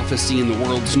Bible prophecy in the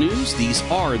world's news. These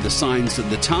are the Signs of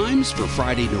the Times for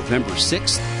Friday, November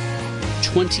 6th,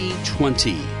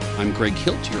 2020. I'm Greg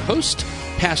Hilt, your host.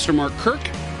 Pastor Mark Kirk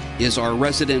is our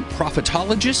resident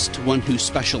prophetologist, one who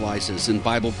specializes in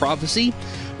Bible prophecy.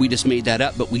 We just made that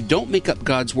up, but we don't make up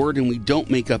God's Word and we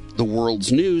don't make up the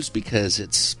world's news because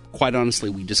it's, quite honestly,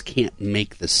 we just can't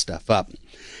make this stuff up.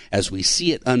 As we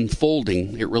see it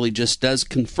unfolding, it really just does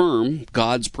confirm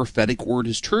God's prophetic word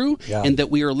is true, and that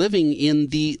we are living in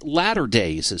the latter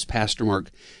days, as Pastor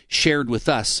Mark shared with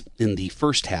us in the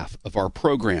first half of our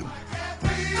program.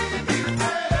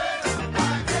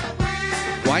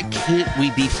 Why can't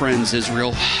we be friends,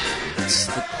 Israel? It's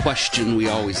the question we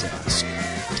always ask.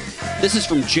 This is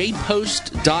from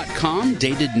jpost.com,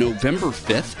 dated November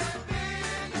 5th.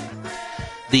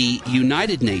 The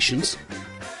United Nations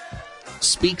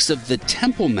speaks of the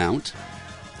Temple Mount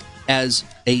as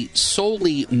a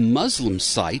solely Muslim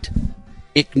site,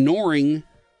 ignoring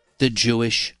the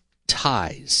Jewish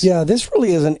ties. Yeah, this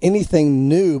really isn't anything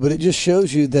new, but it just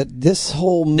shows you that this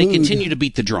whole mood... They continue to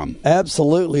beat the drum.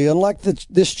 Absolutely. Unlike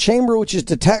this chamber, which is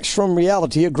detached from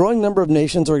reality, a growing number of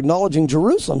nations are acknowledging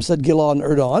Jerusalem, said Gilad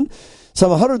Erdogan.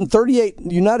 Some 138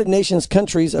 United Nations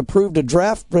countries approved a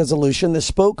draft resolution that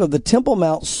spoke of the Temple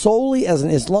Mount solely as an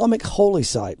Islamic holy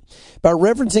site, by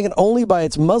referencing it only by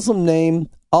its Muslim name,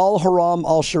 Al-Haram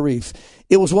al-Sharif.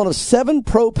 It was one of 7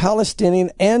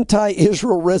 pro-Palestinian,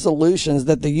 anti-Israel resolutions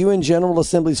that the UN General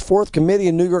Assembly's 4th Committee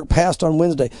in New York passed on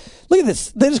Wednesday. Look at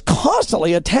this. They're just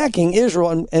constantly attacking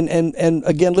Israel and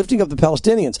again, lifting up the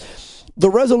Palestinians. the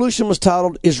resolution was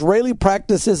titled, Israeli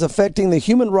Practices Affecting the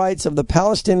Human Rights of the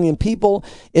Palestinian People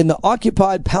in the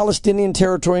Occupied Palestinian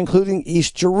Territory, including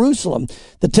East Jerusalem.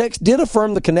 The text did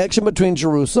affirm the connection between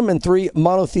Jerusalem and three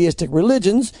monotheistic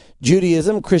religions,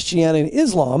 Judaism, Christianity, and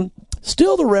Islam.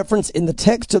 Still, the reference in the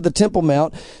text to the Temple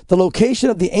Mount, the location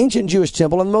of the ancient Jewish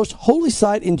temple and the most holy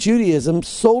site in Judaism,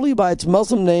 solely by its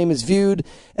Muslim name, is viewed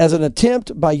as an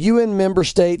attempt by UN member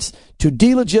states to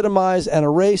delegitimize and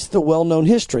erase the well-known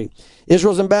history.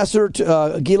 Israel's ambassador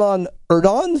Gilad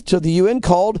Erdan to the UN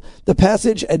called the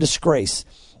passage a disgrace.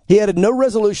 He added, no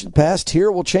resolution passed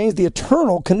here will change the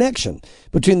eternal connection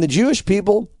between the Jewish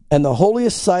people and the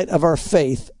holiest site of our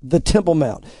faith, the Temple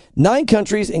Mount. 9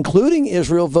 countries, including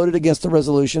Israel, voted against the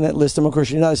resolution. That lists them, of course,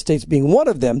 the United States being one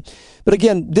of them. But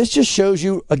again, this just shows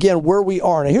you, again, where we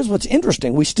are. Now, here's what's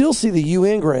interesting. We still see the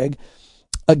UN, Greg,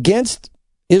 against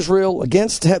Israel,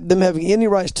 against them having any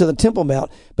rights to the Temple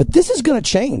Mount. But this is going to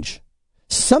change.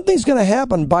 Something's going to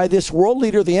happen by this world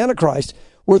leader, the Antichrist,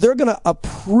 where they're going to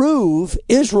approve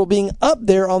Israel being up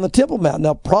there on the Temple Mount.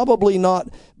 Now, probably not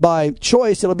by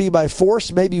choice. It'll be by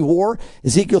force, maybe war.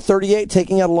 Ezekiel 38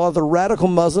 taking out a lot of the radical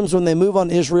Muslims when they move on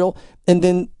Israel. And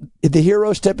then the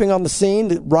hero stepping on the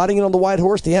scene, riding in on the white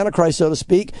horse, the Antichrist, so to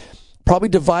speak, probably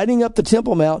dividing up the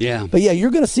Temple Mount. Yeah. But yeah,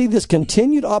 you're going to see this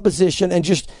continued opposition and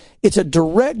just, it's a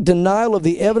direct denial of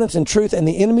the evidence and truth, and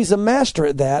the enemy's a master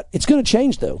at that. It's going to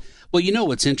change, though. Well, you know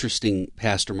what's interesting,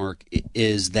 Pastor Mark,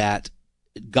 is that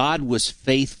God was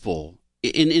faithful.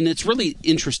 And it's really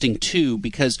interesting, too,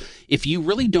 because if you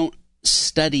really don't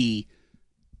study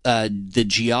the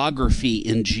geography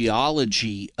and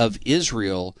geology of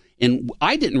Israel, and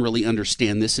I didn't really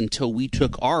understand this until we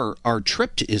took our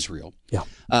trip to Israel,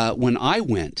 when I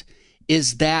went,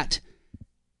 is that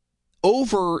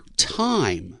over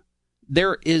time,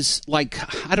 there is, like,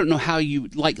 I don't know how you,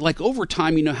 like over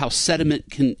time, you know how sediment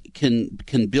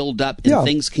can build up and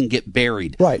things can get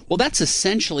buried. Right. Well, that's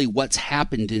essentially what's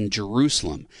happened in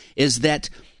Jerusalem, is that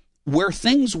where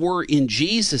things were in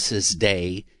Jesus's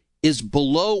day is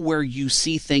below where you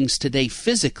see things today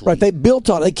physically. Right. They built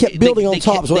on, they kept building on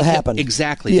top is what happened.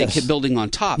 Exactly. Yes. They kept building on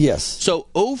top. Yes. So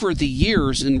over the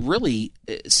years, and really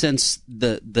since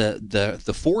the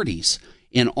 40s,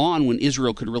 and on, when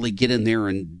Israel could really get in there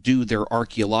and do their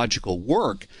archaeological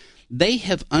work, they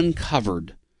have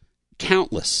uncovered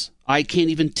countless, I can't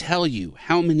even tell you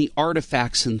how many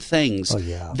artifacts and things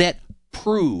that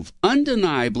prove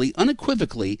undeniably,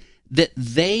 unequivocally, that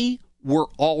they were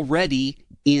already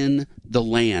in the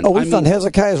land. Oh, we found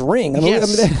Hezekiah's ring.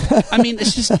 Yes. I mean,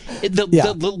 it's just,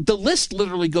 the list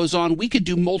literally goes on. We could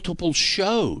do multiple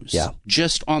shows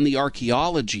just on the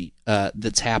archaeology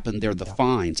that's happened there, the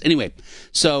finds. Anyway,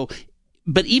 so,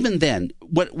 but even then,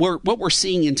 what we're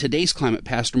seeing in today's climate,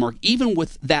 Pastor Mark, even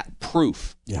with that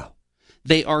proof,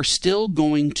 they are still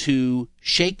going to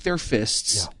shake their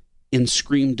fists and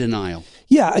scream denial.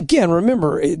 Yeah, again,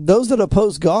 remember, those that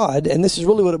oppose God, and this is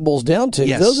really what it boils down to,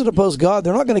 those that oppose God,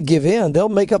 they're not going to give in. They'll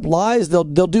make up lies. They'll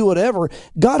do whatever.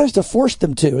 God has to force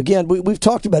them to. Again, we've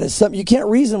talked about it. Something you can't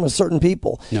reason with certain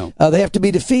people. No. They have to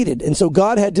be defeated. And so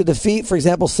God had to defeat, for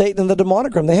example, Satan and the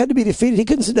demonic realm. They had to be defeated. He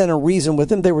couldn't sit down and reason with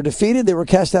them. They were defeated. They were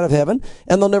cast out of heaven,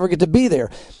 and they'll never get to be there.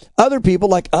 Other people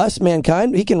like us,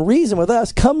 mankind, he can reason with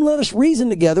us. Come, let us reason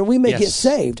together. We may get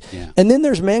saved. Yeah. And then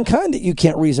there's mankind that you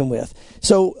can't reason with.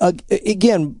 So,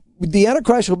 again, the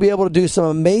Antichrist will be able to do some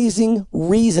amazing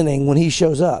reasoning when he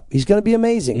shows up. He's going to be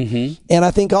amazing. Mm-hmm. And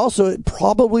I think also it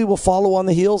probably will follow on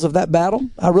the heels of that battle.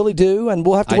 I really do. And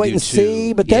we'll have to wait and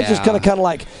see. But that's just kind of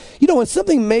like, when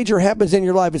something major happens in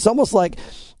your life, it's almost like,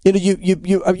 you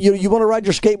want to ride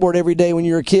your skateboard every day when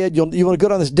you're a kid. You want to go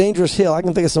down this dangerous hill. I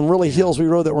can think of some really hills we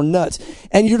rode that were nuts.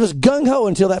 And you're just gung-ho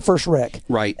until that first wreck.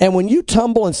 Right. And when you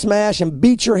tumble and smash and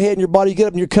beat your head and your body, you get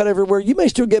up and you're cut everywhere, you may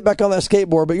still get back on that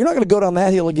skateboard, but you're not going to go down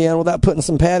that hill again without putting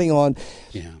some padding on.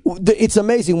 Yeah. It's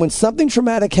amazing. When something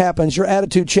traumatic happens, your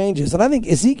attitude changes. And I think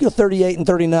Ezekiel 38 and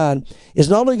 39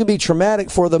 is not only going to be traumatic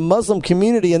for the Muslim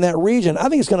community in that region, I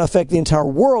think it's going to affect the entire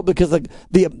world because of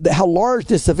how large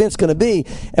this event's going to be.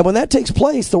 And when that takes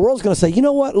place, the world's going to say, you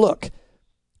know what, look,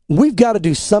 we've got to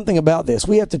do something about this.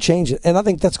 We have to change it. And I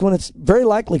think that's when it's very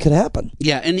likely could happen.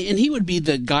 Yeah, and he would be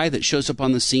the guy that shows up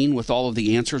on the scene with all of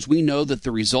the answers. We know that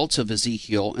the results of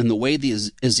Ezekiel and the way the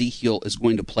Ezekiel is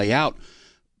going to play out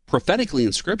prophetically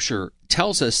in Scripture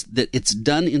tells us that it's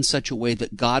done in such a way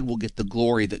that God will get the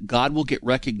glory, that God will get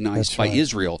recognized by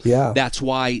Israel. Yeah. That's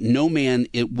why no man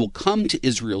will come to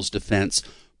Israel's defense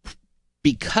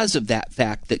because of that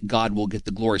fact that God will get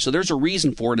the glory. So there's a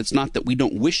reason for it. It's not that we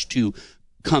don't wish to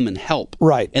come and help.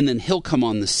 Right. And then he'll come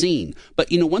on the scene. But,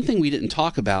 one thing we didn't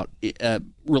talk about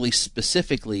really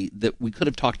specifically that we could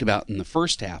have talked about in the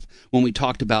first half when we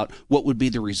talked about what would be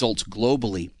the results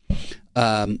globally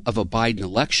of a Biden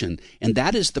election, and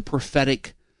that is the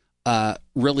prophetic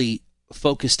really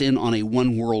focused in on a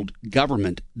one world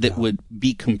government that would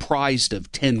be comprised of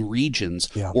 10 regions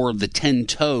or the 10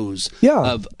 toes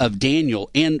of Daniel.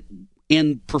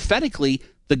 And prophetically,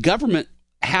 the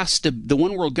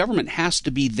one world government has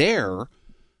to be there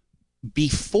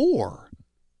before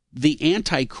the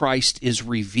Antichrist is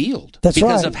revealed. That's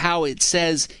because right. of how it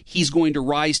says he's going to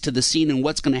rise to the scene and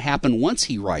what's going to happen once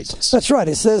he rises. That's right.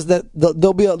 It says that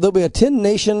there'll be a 10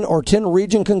 nation or 10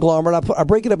 region conglomerate. I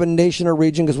break it up in nation or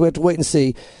region because we have to wait and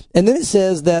see. And then it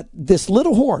says that this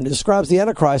little horn describes the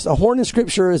Antichrist. A horn in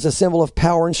Scripture is a symbol of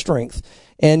power and strength.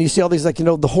 And you see all these,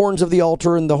 the horns of the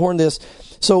altar and the horn this.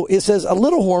 So it says a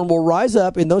little horn will rise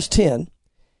up in those 10.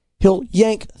 He'll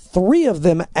yank 3 of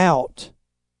them out,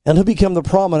 and he'll become the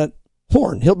prominent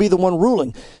horn. He'll be the one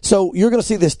ruling. So you're going to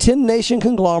see this 10-nation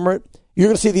conglomerate. You're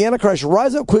going to see the Antichrist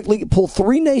rise up quickly, pull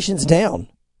 3 nations down.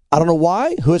 I don't know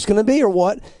why, who it's going to be or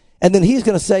what. And then he's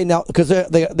going to say, now, because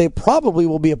they probably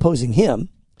will be opposing him,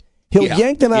 he'll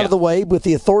yank them out of the way with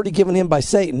the authority given him by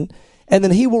Satan. And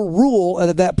then he will rule, and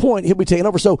at that point, he'll be taken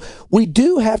over. So we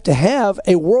do have to have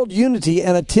a world unity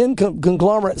and a 10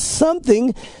 conglomerate,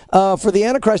 something for the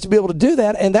Antichrist to be able to do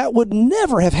that, and that would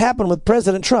never have happened with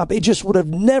President Trump. It just would have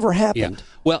never happened. Yeah.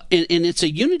 Well, and it's a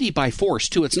unity by force,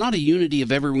 too. It's not a unity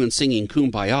of everyone singing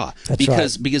Kumbaya.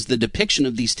 Because the depiction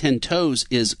of these 10 toes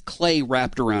is clay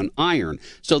wrapped around iron.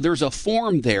 So there's a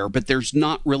form there, but there's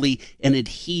not really an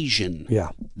adhesion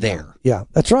there. Yeah,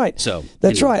 that's right. So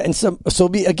that's right. And so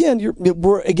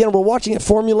we're watching it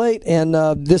formulate, and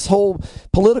this whole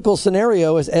political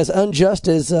scenario is as unjust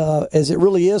as it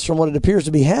really is from what it appears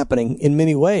to be happening in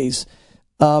many ways.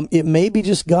 It may be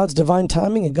just God's divine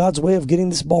timing and God's way of getting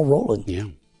this ball rolling. Yeah.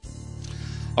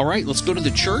 All right, let's go to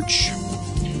the church,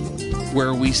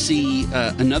 where we see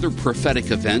another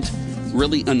prophetic event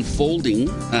really unfolding,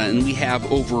 and we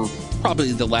have over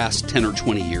probably the last 10 or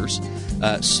 20 years,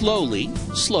 slowly,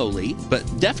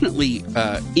 but definitely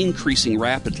increasing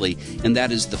rapidly, and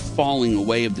that is the falling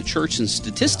away of the church. And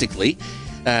statistically,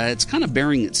 it's kind of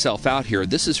bearing itself out here.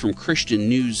 This is from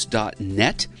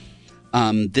ChristianNews.net.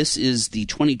 This is the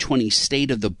 2020 State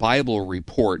of the Bible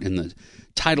report, and the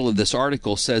title of this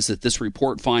article says that this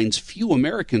report finds few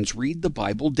Americans read the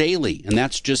Bible daily, and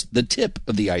that's just the tip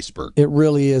of the iceberg. It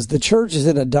really is. The church is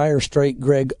in a dire strait,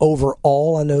 Greg,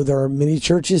 overall. I know there are many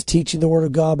churches teaching the Word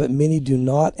of God, but many do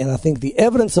not, and I think the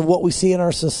evidence of what we see in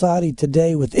our society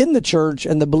today within the church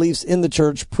and the beliefs in the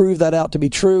church prove that out to be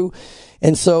true.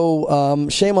 And so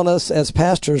shame on us as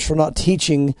pastors for not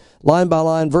teaching line by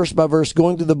line, verse by verse,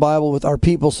 going through the Bible with our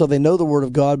people so they know the Word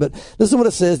of God. But listen to what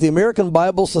it says. The American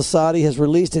Bible Society has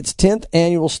released its 10th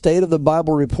annual State of the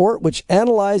Bible report, which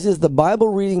analyzes the Bible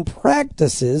reading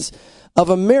practices of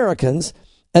Americans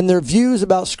and their views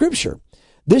about Scripture.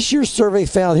 This year's survey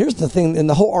found, here's the thing in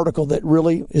the whole article that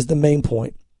really is the main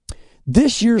point.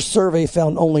 This year's survey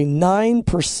found only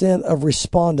 9% of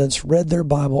respondents read their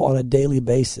Bible on a daily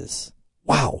basis.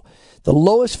 Wow. The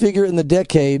lowest figure in the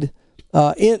decade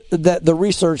that the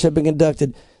research had been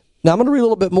conducted. Now, I'm going to read a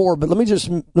little bit more, but let me just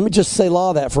say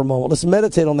that for a moment. Let's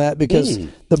meditate on that, because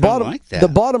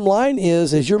the bottom line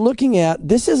is, as you're looking at,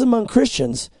 this is among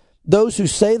Christians, those who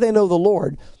say they know the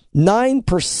Lord,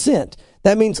 9%.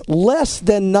 That means less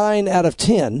than 9 out of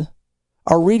 10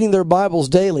 are reading their Bibles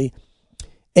daily.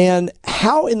 And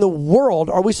how in the world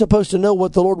are we supposed to know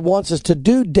what the Lord wants us to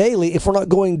do daily if we're not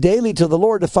going daily to the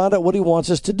Lord to find out what He wants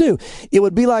us to do? It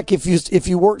would be like if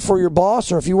you worked for your boss,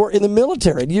 or if you were in the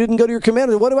military and you didn't go to your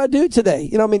commander. What do I do today?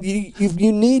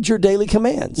 You need your daily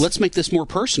commands. Let's make this more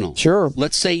personal. Sure.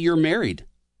 Let's say you're married.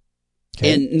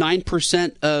 Okay. And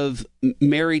 9% of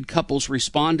married couples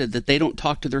responded that they don't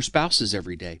talk to their spouses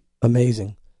every day.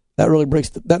 Amazing. That really makes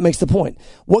the point.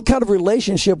 What kind of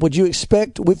relationship would you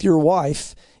expect with your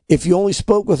wife if you only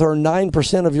spoke with her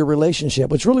 9% of your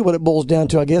relationship? Which really what it boils down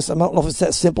to, I guess. I don't know if it's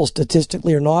that simple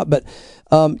statistically or not, but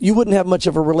you wouldn't have much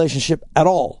of a relationship at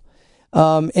all.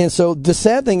 And so the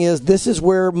sad thing is, this is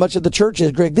where much of the church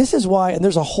is, Greg. This is why, and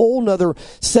there's a whole nother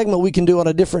segment we can do on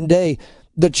a different day.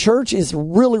 The church is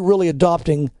really, really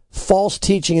adopting false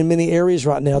teaching in many areas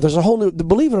right now. There's a whole new,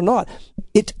 believe it or not,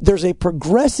 there's a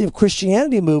progressive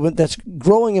Christianity movement that's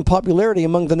growing in popularity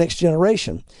among the next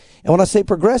generation. And when I say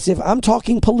progressive, I'm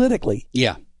talking politically.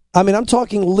 Yeah. I mean, I'm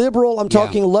talking liberal. I'm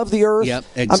talking love the earth. Yep,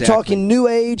 exactly. I'm talking New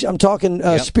Age. I'm talking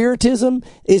spiritism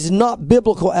is not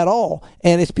biblical at all.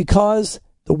 And it's because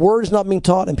The Word is not being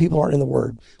taught, and people aren't in the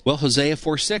Word. Well, Hosea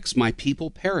 4:6, my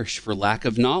people perish for lack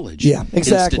of knowledge. Yeah,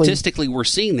 exactly. And statistically, we're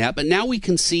seeing that, but now we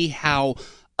can see how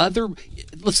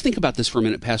let's think about this for a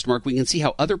minute, Pastor Mark. We can see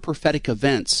how other prophetic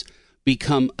events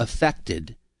become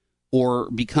affected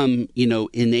or become,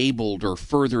 enabled or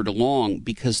furthered along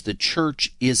because the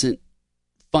church isn't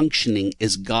functioning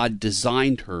as God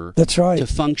designed her. That's right. To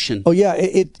function. Oh yeah,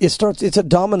 it starts. It's a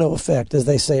domino effect, as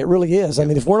they say. It really is. I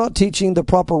mean, if we're not teaching the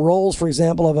proper roles, for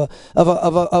example,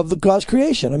 of the God's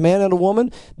creation, a man and a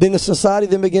woman, then the society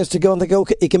then begins to go and think,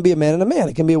 okay, it can be a man and a man,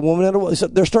 it can be a woman and a woman. So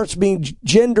there starts being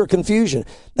gender confusion.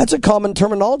 That's a common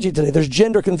terminology today. There's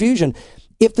gender confusion.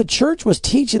 If the church was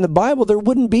teaching the Bible, there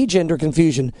wouldn't be gender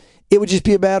confusion. It would just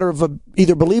be a matter of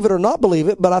either believe it or not believe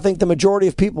it. But I think the majority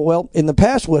of people, well, in the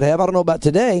past would have. I don't know about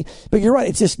today. But you're right.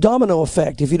 It's this domino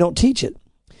effect if you don't teach it.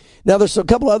 Now, there's a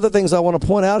couple other things I want to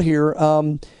point out here.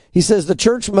 He says the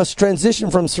church must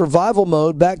transition from survival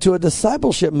mode back to a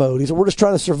discipleship mode. He said we're just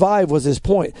trying to survive was his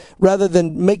point. Rather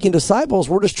than making disciples,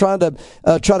 we're just trying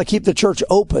to keep the church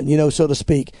open, so to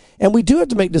speak. And we do have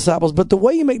to make disciples, but the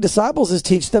way you make disciples is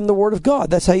teach them the Word of God.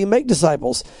 That's how you make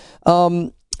disciples.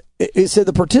 It said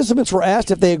the participants were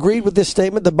asked if they agreed with this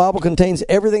statement. The Bible contains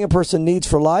everything a person needs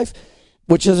for life,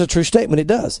 which is a true statement. It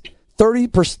does.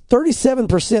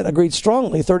 37% agreed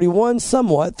strongly, 31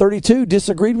 somewhat, 32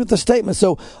 disagreed with the statement.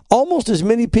 So almost as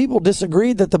many people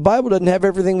disagreed that the Bible doesn't have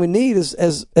everything we need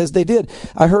as they did.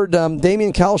 I heard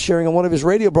Damian Cowell sharing on one of his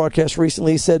radio broadcasts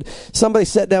recently. He said somebody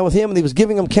sat down with him and he was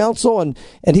giving him counsel, and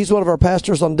he's one of our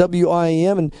pastors on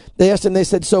WIAM, and they asked him, they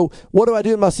said, so what do I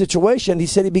do in my situation? He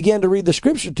said he began to read the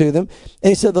scripture to them, and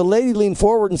he said the lady leaned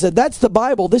forward and said, that's the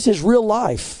Bible. This is real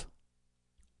life.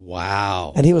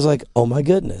 Wow. And he was like, oh my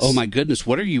goodness. Oh my goodness,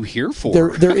 what are you here for?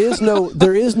 There is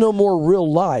no more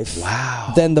real life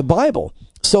than the Bible.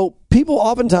 So people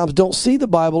oftentimes don't see the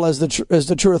Bible as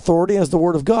the true authority, as the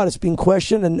Word of God. It's being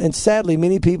questioned, and sadly,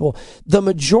 many people, the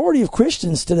majority of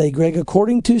Christians today, Greg,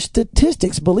 according to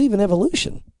statistics, believe in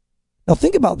evolution. Now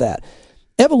think about that.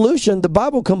 Evolution, the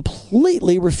Bible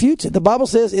completely refutes it. The Bible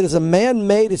says it is a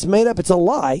man-made, it's made up, it's a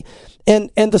lie.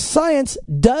 And the science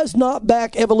does not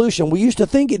back evolution. We used to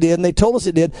think it did, and they told us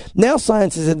it did. Now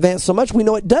science has advanced so much, we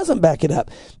know it doesn't back it up.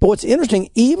 But what's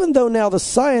interesting, even though now the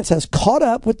science has caught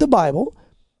up with the Bible,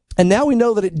 and now we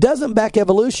know that it doesn't back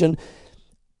evolution,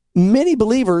 many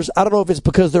believers, I don't know if it's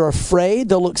because they're afraid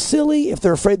they'll look silly, if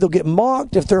they're afraid they'll get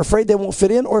mocked, if they're afraid they won't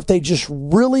fit in, or if they just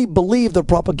really believe the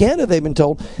propaganda they've been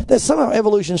told, that somehow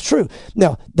evolution is true.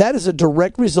 Now, that is a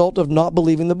direct result of not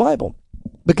believing the Bible.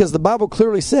 Because the Bible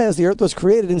clearly says the earth was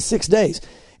created in 6 days.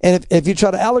 And if you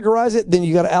try to allegorize it, then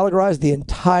you got to allegorize the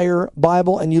entire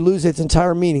Bible, and you lose its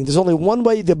entire meaning. There's only one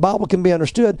way the Bible can be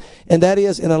understood, and that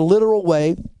is in a literal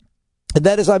way. And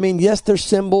that is, yes, there's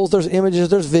symbols, there's images,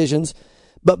 there's visions,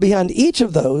 but behind each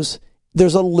of those,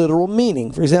 there's a literal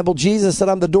meaning. For example, Jesus said,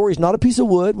 I'm the door. He's not a piece of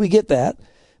wood. We get that.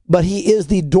 But he is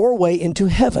the doorway into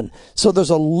heaven. So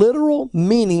there's a literal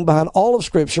meaning behind all of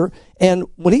Scripture. And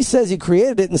when he says he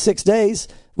created it in 6 days,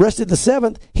 rested the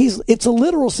seventh, it's a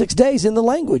literal 6 days in the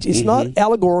language. It's not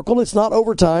allegorical. It's not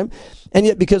overtime. And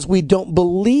yet, because we don't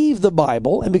believe the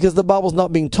Bible, and because the Bible's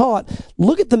not being taught,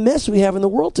 look at the mess we have in the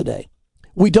world today.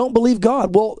 We don't believe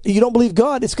God. Well, you don't believe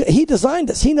God. He designed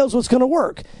us. He knows what's going to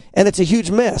work. And it's a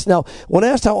huge mess. Now, when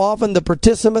asked how often the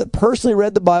participant personally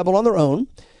read the Bible on their own,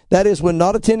 that is, when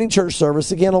not attending church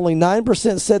service, again, only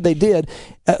 9% said they did.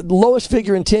 Lowest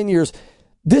figure in 10 years.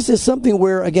 This is something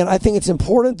where, again, I think it's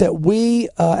important that we,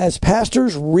 as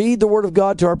pastors, read the Word of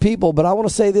God to our people. But I want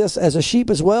to say this as a sheep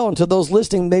as well, and to those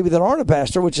listening maybe that aren't a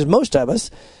pastor, which is most of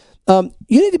us, you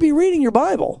need to be reading your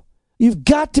Bible. You've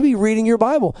got to be reading your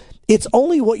Bible. It's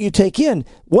only what you take in.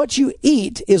 What you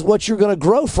eat is what you're going to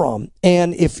grow from.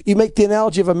 And if you make the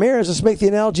analogy of a marriage, let's make the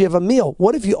analogy of a meal.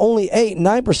 What if you only ate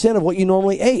 9% of what you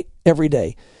normally ate every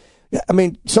day?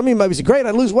 Some of you might say, great,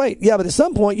 I'd lose weight. Yeah, but at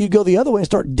some point, you'd go the other way and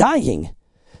start dying.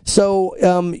 So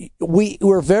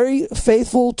we're very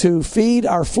faithful to feed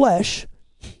our flesh.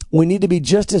 We need to be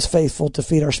just as faithful to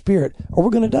feed our spirit, or we're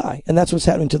going to die. And that's what's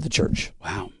happening to the church.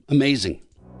 Wow, amazing.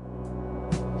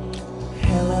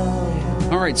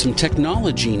 All right, some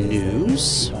technology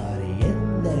news.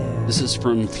 This is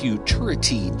from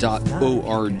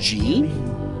futurity.org.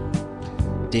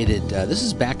 Dated, this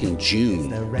is back in June.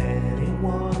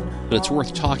 But it's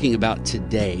worth talking about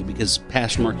today because,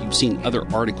 Pastor Mark, you've seen other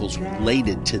articles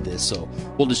related to this, so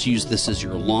we'll just use this as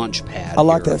your launch pad. I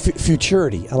like that.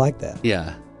 Futurity. I like that.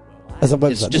 Yeah. As a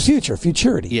website. The future.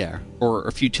 Futurity. Yeah.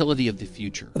 Or futility of the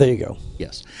future. There you go.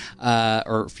 Yes.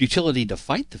 Or futility to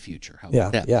fight the future. How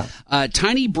about that? Yeah.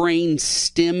 Tiny brain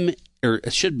stem or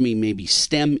it should be maybe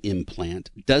stem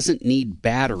implant, doesn't need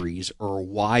batteries or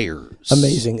wires.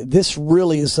 Amazing. This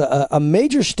really is a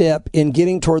major step in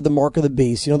getting toward the mark of the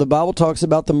beast. You know, the Bible talks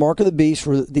about the mark of the beast,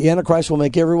 where the Antichrist will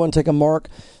make everyone take a mark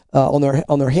on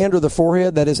their hand or their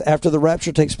forehead. That is, after the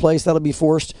rapture takes place, that'll be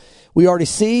forced. We already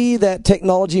see that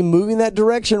technology moving that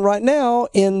direction right now,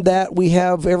 in that we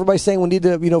have everybody saying we need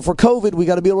to, for COVID, we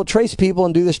got to be able to trace people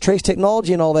and do this trace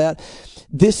technology and all that.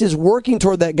 This is working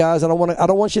toward that, guys. I don't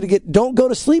want you to don't go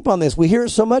to sleep on this. We hear it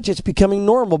so much, it's becoming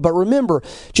normal. But remember,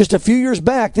 just a few years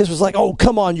back, this was like, oh,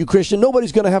 come on, you Christian.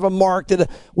 Nobody's going to have a mark.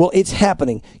 Well, it's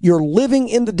happening. You're living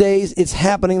in the days. It's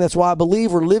happening. That's why I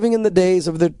believe we're living in the days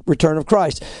of the return of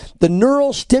Christ. The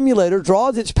neural stimulator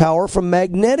draws its power from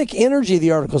magnetic energy,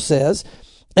 the article says,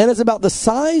 and it's about the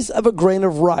size of a grain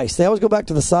of rice. They always go back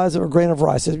to the size of a grain of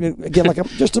rice. Again, like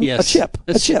just a chip.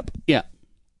 A chip. Yeah.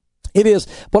 It is.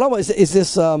 But is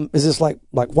this like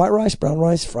white rice, brown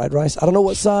rice, fried rice? I don't know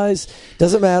what size.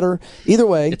 Doesn't matter. Either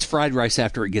way, it's fried rice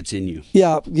after it gets in you.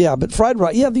 Yeah. But fried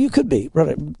rice. Yeah, you could be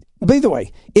right. But either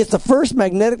way, it's the first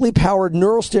magnetically powered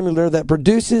neural stimulator that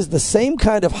produces the same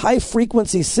kind of high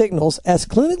frequency signals as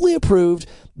clinically approved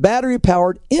battery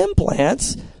powered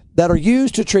implants that are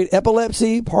used to treat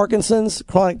epilepsy, Parkinson's,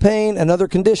 chronic pain, and other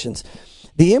conditions.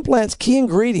 The implant's key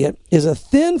ingredient is a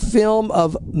thin film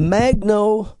of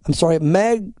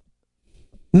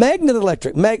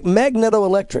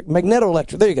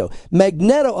magnetoelectric, there you go,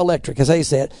 magnetoelectric, as I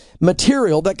said,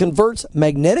 material that converts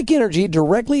magnetic energy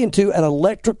directly into an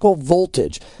electrical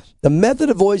voltage. The method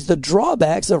avoids the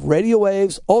drawbacks of radio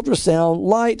waves, ultrasound,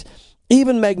 light,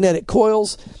 even magnetic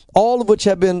coils, all of which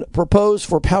have been proposed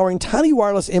for powering tiny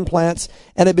wireless implants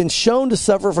and have been shown to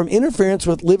suffer from interference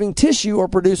with living tissue or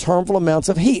produce harmful amounts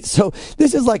of heat. So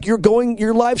this is like you're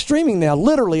live streaming now,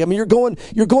 literally. I mean, you're going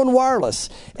wireless,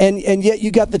 and yet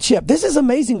you got the chip. This is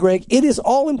amazing, Greg. It is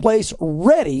all in place,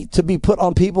 ready to be put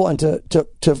on people and to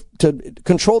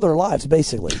control their lives,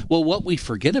 basically. Well, what we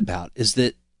forget about is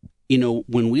that,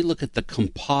 when we look at the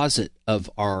composite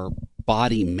of our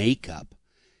body makeup,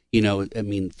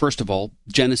 first of all,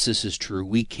 Genesis is true.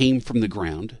 We came from the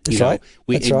ground. That's right.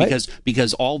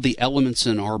 Because all the elements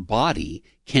in our body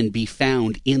can be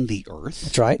found in the earth.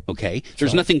 That's right. Okay.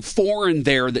 There's nothing foreign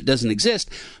there that doesn't exist.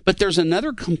 But there's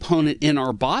another component in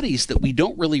our bodies that we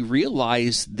don't really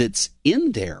realize that's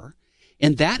in there,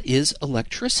 and that is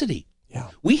electricity.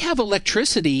 Yeah. We have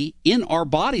electricity in our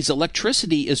bodies.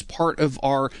 Electricity is part of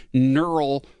our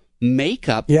neural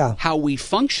makeup, how we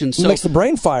function. So it makes the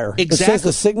brain fire. Exactly. It says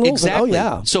the signals. Exactly.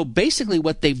 And, So basically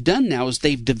what they've done now is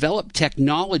they've developed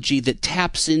technology that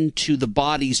taps into the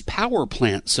body's power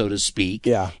plant, so to speak,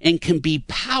 and can be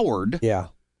powered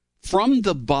from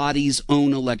the body's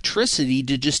own electricity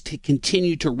to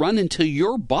continue to run until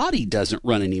your body doesn't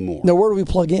run anymore. Now, where do we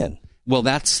plug in? Well,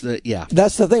 that's the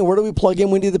thing. Where do we plug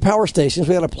in? We need the power stations.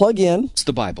 We got to plug in. It's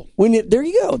the Bible. There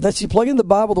you go. You plug in the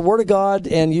Bible, the Word of God,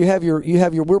 and you have your.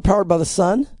 We're powered by the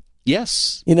sun.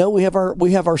 Yes. We have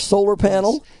our solar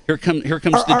panel. Here comes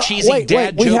the cheesy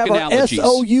dad joke analogies. We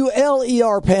have our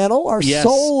SOULER panel, our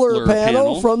solar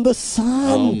panel from the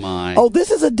sun. Oh my! Oh,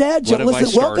 this is a dad joke.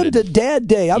 Listen, welcome to Dad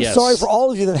Day. I'm sorry for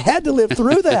all of you that had to live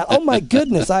through that. Oh my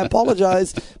goodness, I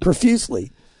apologize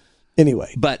profusely.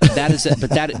 Anyway, but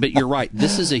you're right.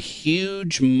 This is a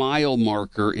huge mile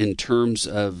marker in terms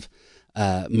of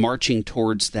marching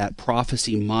towards that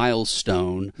prophecy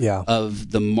milestone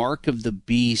of the mark of the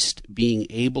beast being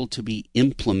able to be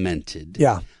implemented.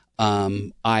 Yeah.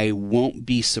 I won't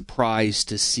be surprised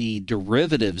to see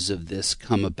derivatives of this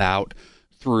come about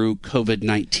through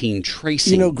COVID-19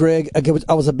 tracing. Greg,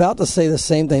 I was about to say the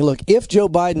same thing. Look, if Joe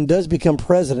Biden does become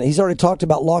president, he's already talked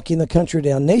about locking the country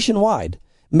down nationwide,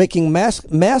 making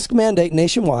mask mandate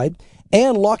nationwide,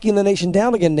 and locking the nation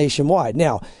down again nationwide.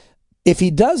 Now, if he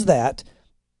does that,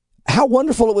 how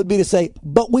wonderful it would be to say,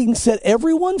 but we can set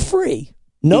everyone free.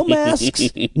 No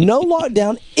masks, no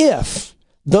lockdown, if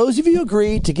those of you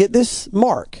agree to get this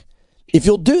mark. If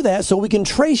you'll do that so we can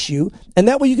trace you, and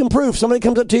that way you can prove. Somebody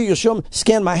comes up to you, you'll show them,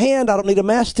 scan my hand, I don't need a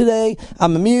mask today,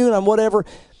 I'm immune, I'm whatever.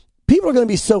 People are going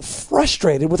to be so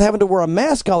frustrated with having to wear a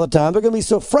mask all the time. They're going to be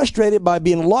so frustrated by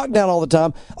being locked down all the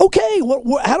time. Okay,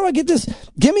 how do I get this?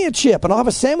 Give me a chip, and I'll have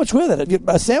a sandwich with it.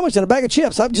 A sandwich and a bag of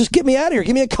chips. Just get me out of here.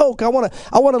 Give me a Coke. I want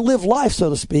to live life, so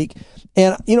to speak.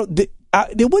 And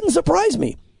it wouldn't surprise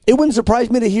me. It wouldn't surprise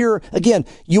me to hear again.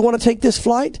 You want to take this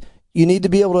flight? You need to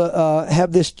be able to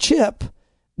have this chip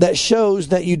that shows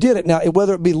that you did it. Now,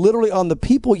 whether it be literally on the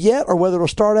people yet, or whether it'll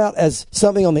start out as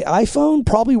something on the iPhone,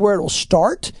 probably where it'll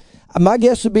start. My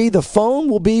guess would be the phone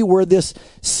will be where this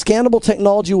scannable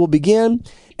technology will begin,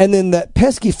 and then that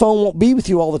pesky phone won't be with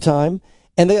you all the time,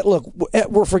 And look,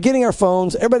 we're forgetting our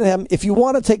phones. Everybody have them. If you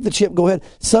want to take the chip, go ahead.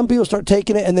 Some people start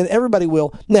taking it, and then everybody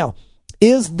will. Now,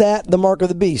 is that the mark of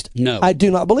the beast? No. I do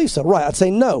not believe so. Right. I'd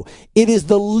say no. It is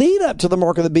the lead up to the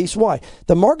mark of the beast. Why?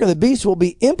 The mark of the beast will be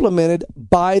implemented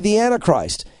by the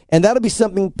Antichrist. And that'll be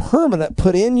something permanent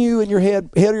put in you, in your head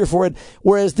or your forehead.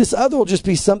 Whereas this other will just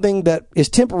be something that is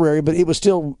temporary, but it was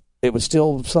still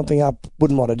something I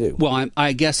wouldn't want to do. Well,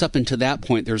 I guess up until that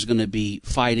point, there's going to be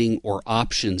fighting or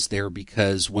options there,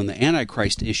 because when the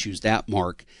Antichrist issues that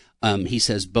mark, he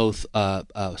says both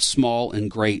small and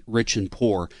great, rich and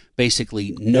poor.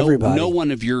 Basically, no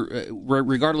one of your,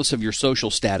 regardless of your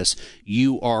social status,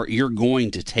 you're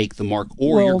going to take the mark,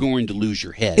 or you're going to lose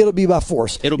your head. It'll be by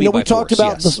force. It'll be by we talked force,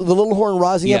 about yes. the little horn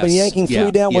rising up and yanking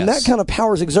three down. When that kind of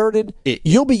power is exerted,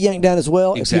 you'll be yanked down as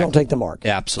well if you don't take the mark.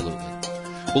 Absolutely.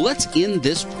 Well, let's end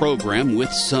this program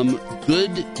with some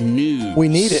good news. We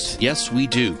need it. Yes, we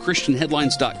do.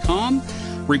 ChristianHeadlines.com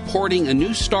reporting a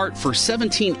new start for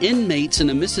 17 inmates in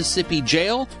a Mississippi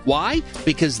jail. Why?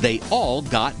 Because they all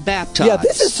got baptized. Yeah,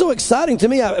 this is so exciting to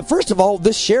me. First of all,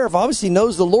 this sheriff obviously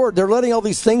knows the Lord. They're letting all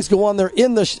these things go on there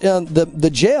in the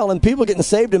jail, and people getting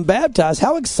saved and baptized.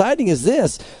 How exciting is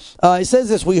this? It says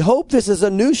this: we hope this is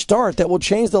a new start that will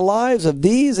change the lives of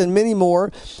these and many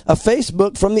more. A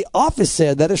Facebook from the office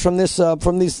said, that is from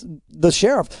the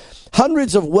sheriff.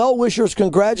 Hundreds of well-wishers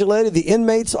congratulated the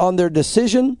inmates on their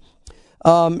decision.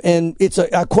 And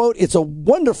I quote, "It's a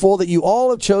wonderful that you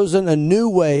all have chosen a new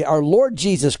way. Our Lord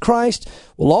Jesus Christ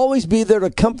will always be there to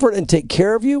comfort and take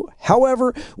care of you.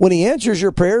 However, when he answers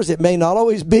your prayers, it may not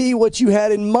always be what you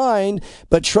had in mind,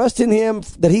 but trust in him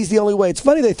that he's the only way." It's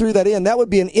funny they threw that in. That would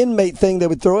be an inmate thing they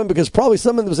would throw in, because probably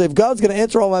some of them would say, if God's going to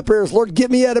answer all my prayers, Lord, get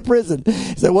me out of prison.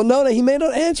 He said, well, no, he may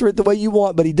not answer it the way you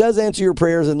want, but he does answer your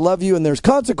prayers and love you, and there's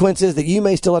consequences that you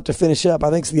may still have to finish up.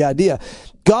 I think it's the idea.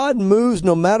 God moves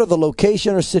no matter the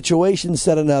location or situation,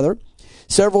 said another.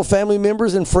 Several family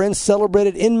members and friends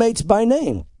celebrated inmates by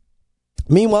name.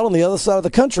 Meanwhile, on the other side of the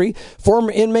country,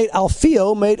 former inmate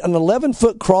Alfio made an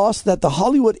 11-foot cross that the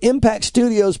Hollywood Impact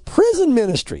Studios prison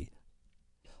ministry,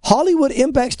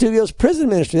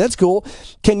 that's cool,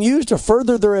 can use to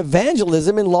further their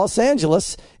evangelism in Los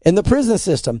Angeles in the prison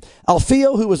system.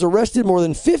 Alfio, who was arrested more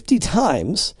than 50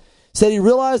 times, said he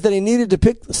realized that he needed to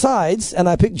pick sides, and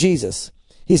I picked Jesus.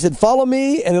 He said, follow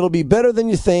me, and it'll be better than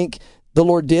you think. The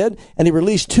Lord did. And he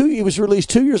was released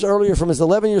 2 years earlier from his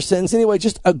 11-year sentence. Anyway,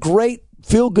 just a great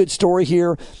feel-good story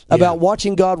here about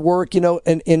watching God work,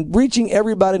 and reaching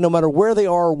everybody no matter where they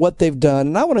are or what they've done.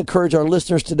 And I want to encourage our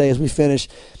listeners today as we finish.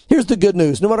 Here's the good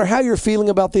news. No matter how you're feeling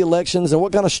about the elections and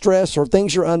what kind of stress or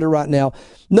things you're under right now,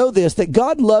 know this, that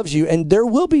God loves you, and there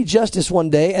will be justice one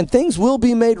day, and things will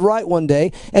be made right one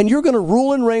day, and you're going to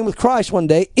rule and reign with Christ one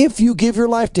day if you give your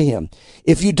life to him.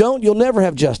 If you don't, you'll never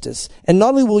have justice. And not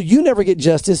only will you never get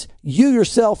justice, you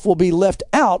yourself will be left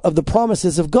out of the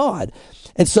promises of God.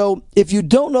 And so if you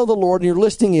don't know the Lord and you're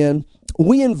listening in,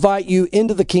 we invite you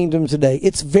into the kingdom today.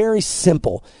 It's very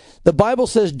simple. The Bible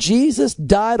says Jesus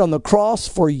died on the cross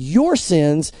for your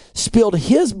sins, spilled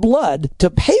his blood to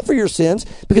pay for your sins,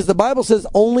 because the Bible says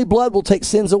only blood will take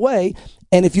sins away.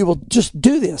 And if you will just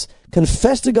do this,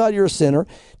 confess to God you're a sinner,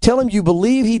 tell him you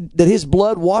believe that his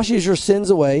blood washes your sins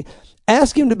away,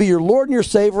 ask him to be your Lord and your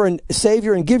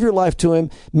Savior and give your life to him,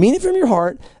 mean it from your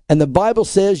heart, and the Bible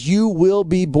says you will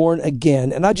be born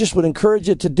again. And I just would encourage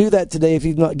you to do that today if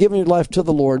you've not given your life to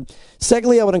the Lord.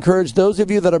 Secondly, I would encourage those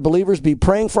of you that are believers, be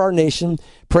praying for our nation,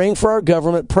 praying for our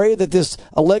government, pray that this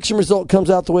election result comes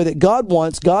out the way that God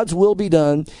wants, God's will be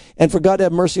done, and for God to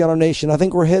have mercy on our nation. I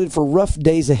think we're headed for rough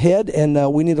days ahead,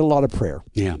 and we need a lot of prayer.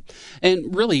 Yeah.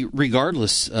 And really,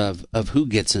 regardless of who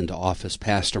gets into office,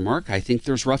 Pastor Mark, I think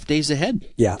there's rough days ahead.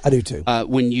 Yeah, I do too.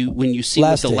 When you see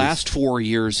what the last 4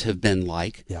 years have been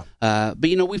like. Yeah.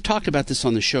 But we've talked about this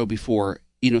on the show before.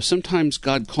 Sometimes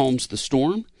God calms the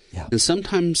storm, and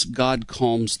sometimes God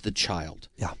calms the child.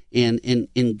 Yeah.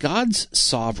 And God's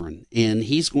sovereign, and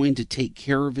he's going to take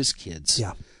care of his kids.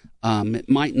 Yeah. It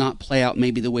might not play out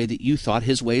maybe the way that you thought.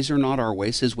 His ways are not our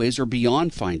ways. His ways are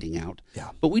beyond finding out. Yeah.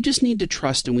 But we just need to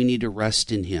trust, and we need to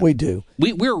rest in him. We do.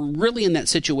 We're really in that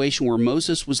situation where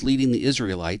Moses was leading the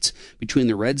Israelites between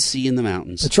the Red Sea and the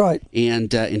mountains. That's right.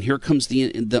 And here comes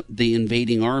the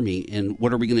invading army. And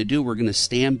what are we going to do? We're going to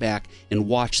stand back and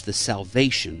watch the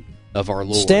salvation of our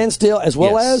Lord. Stand still as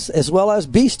well as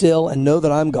be still and know that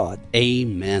I'm God.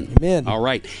 Amen. Amen. All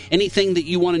right. Anything that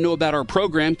you want to know about our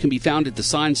program can be found at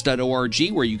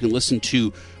thesigns.org, where you can listen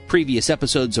to previous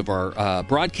episodes of our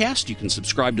broadcast. You can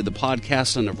subscribe to the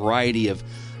podcast on a variety of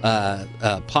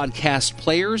podcast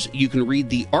players. You can read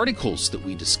the articles that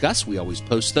we discuss. We always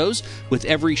post those with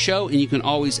every show, and you can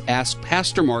always ask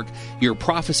Pastor Mark your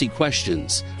prophecy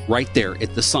questions right there at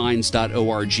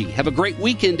thesigns.org. Have a great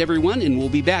weekend, everyone, and we'll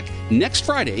be back next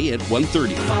Friday at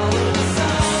 1:30.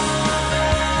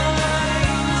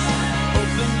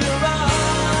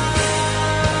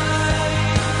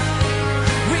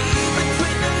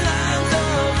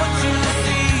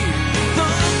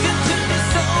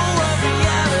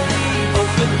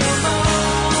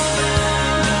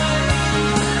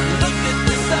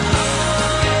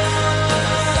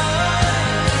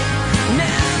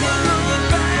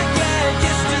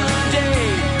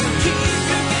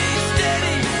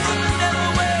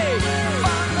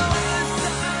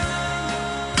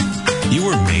 You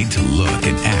were made to look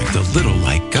and act a little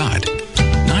like God.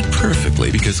 Not perfectly,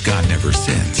 because God never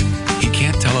sins. He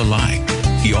can't tell a lie.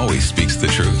 He always speaks the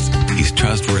truth. He's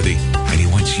trustworthy, and He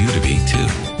wants you to be too.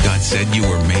 God said you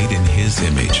were made in His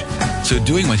image. So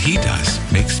doing what He does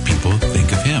makes people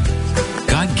think of Him.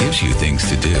 God gives you things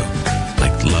to do,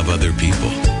 like love other people.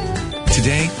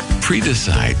 Today,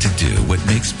 pre-decide to do what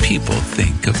makes people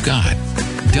think of God.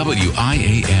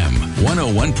 WIAM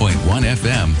 101.1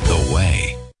 FM, The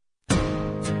Way.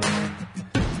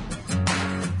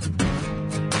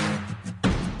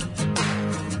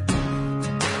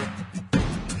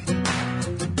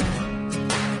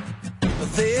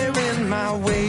 They're in my way.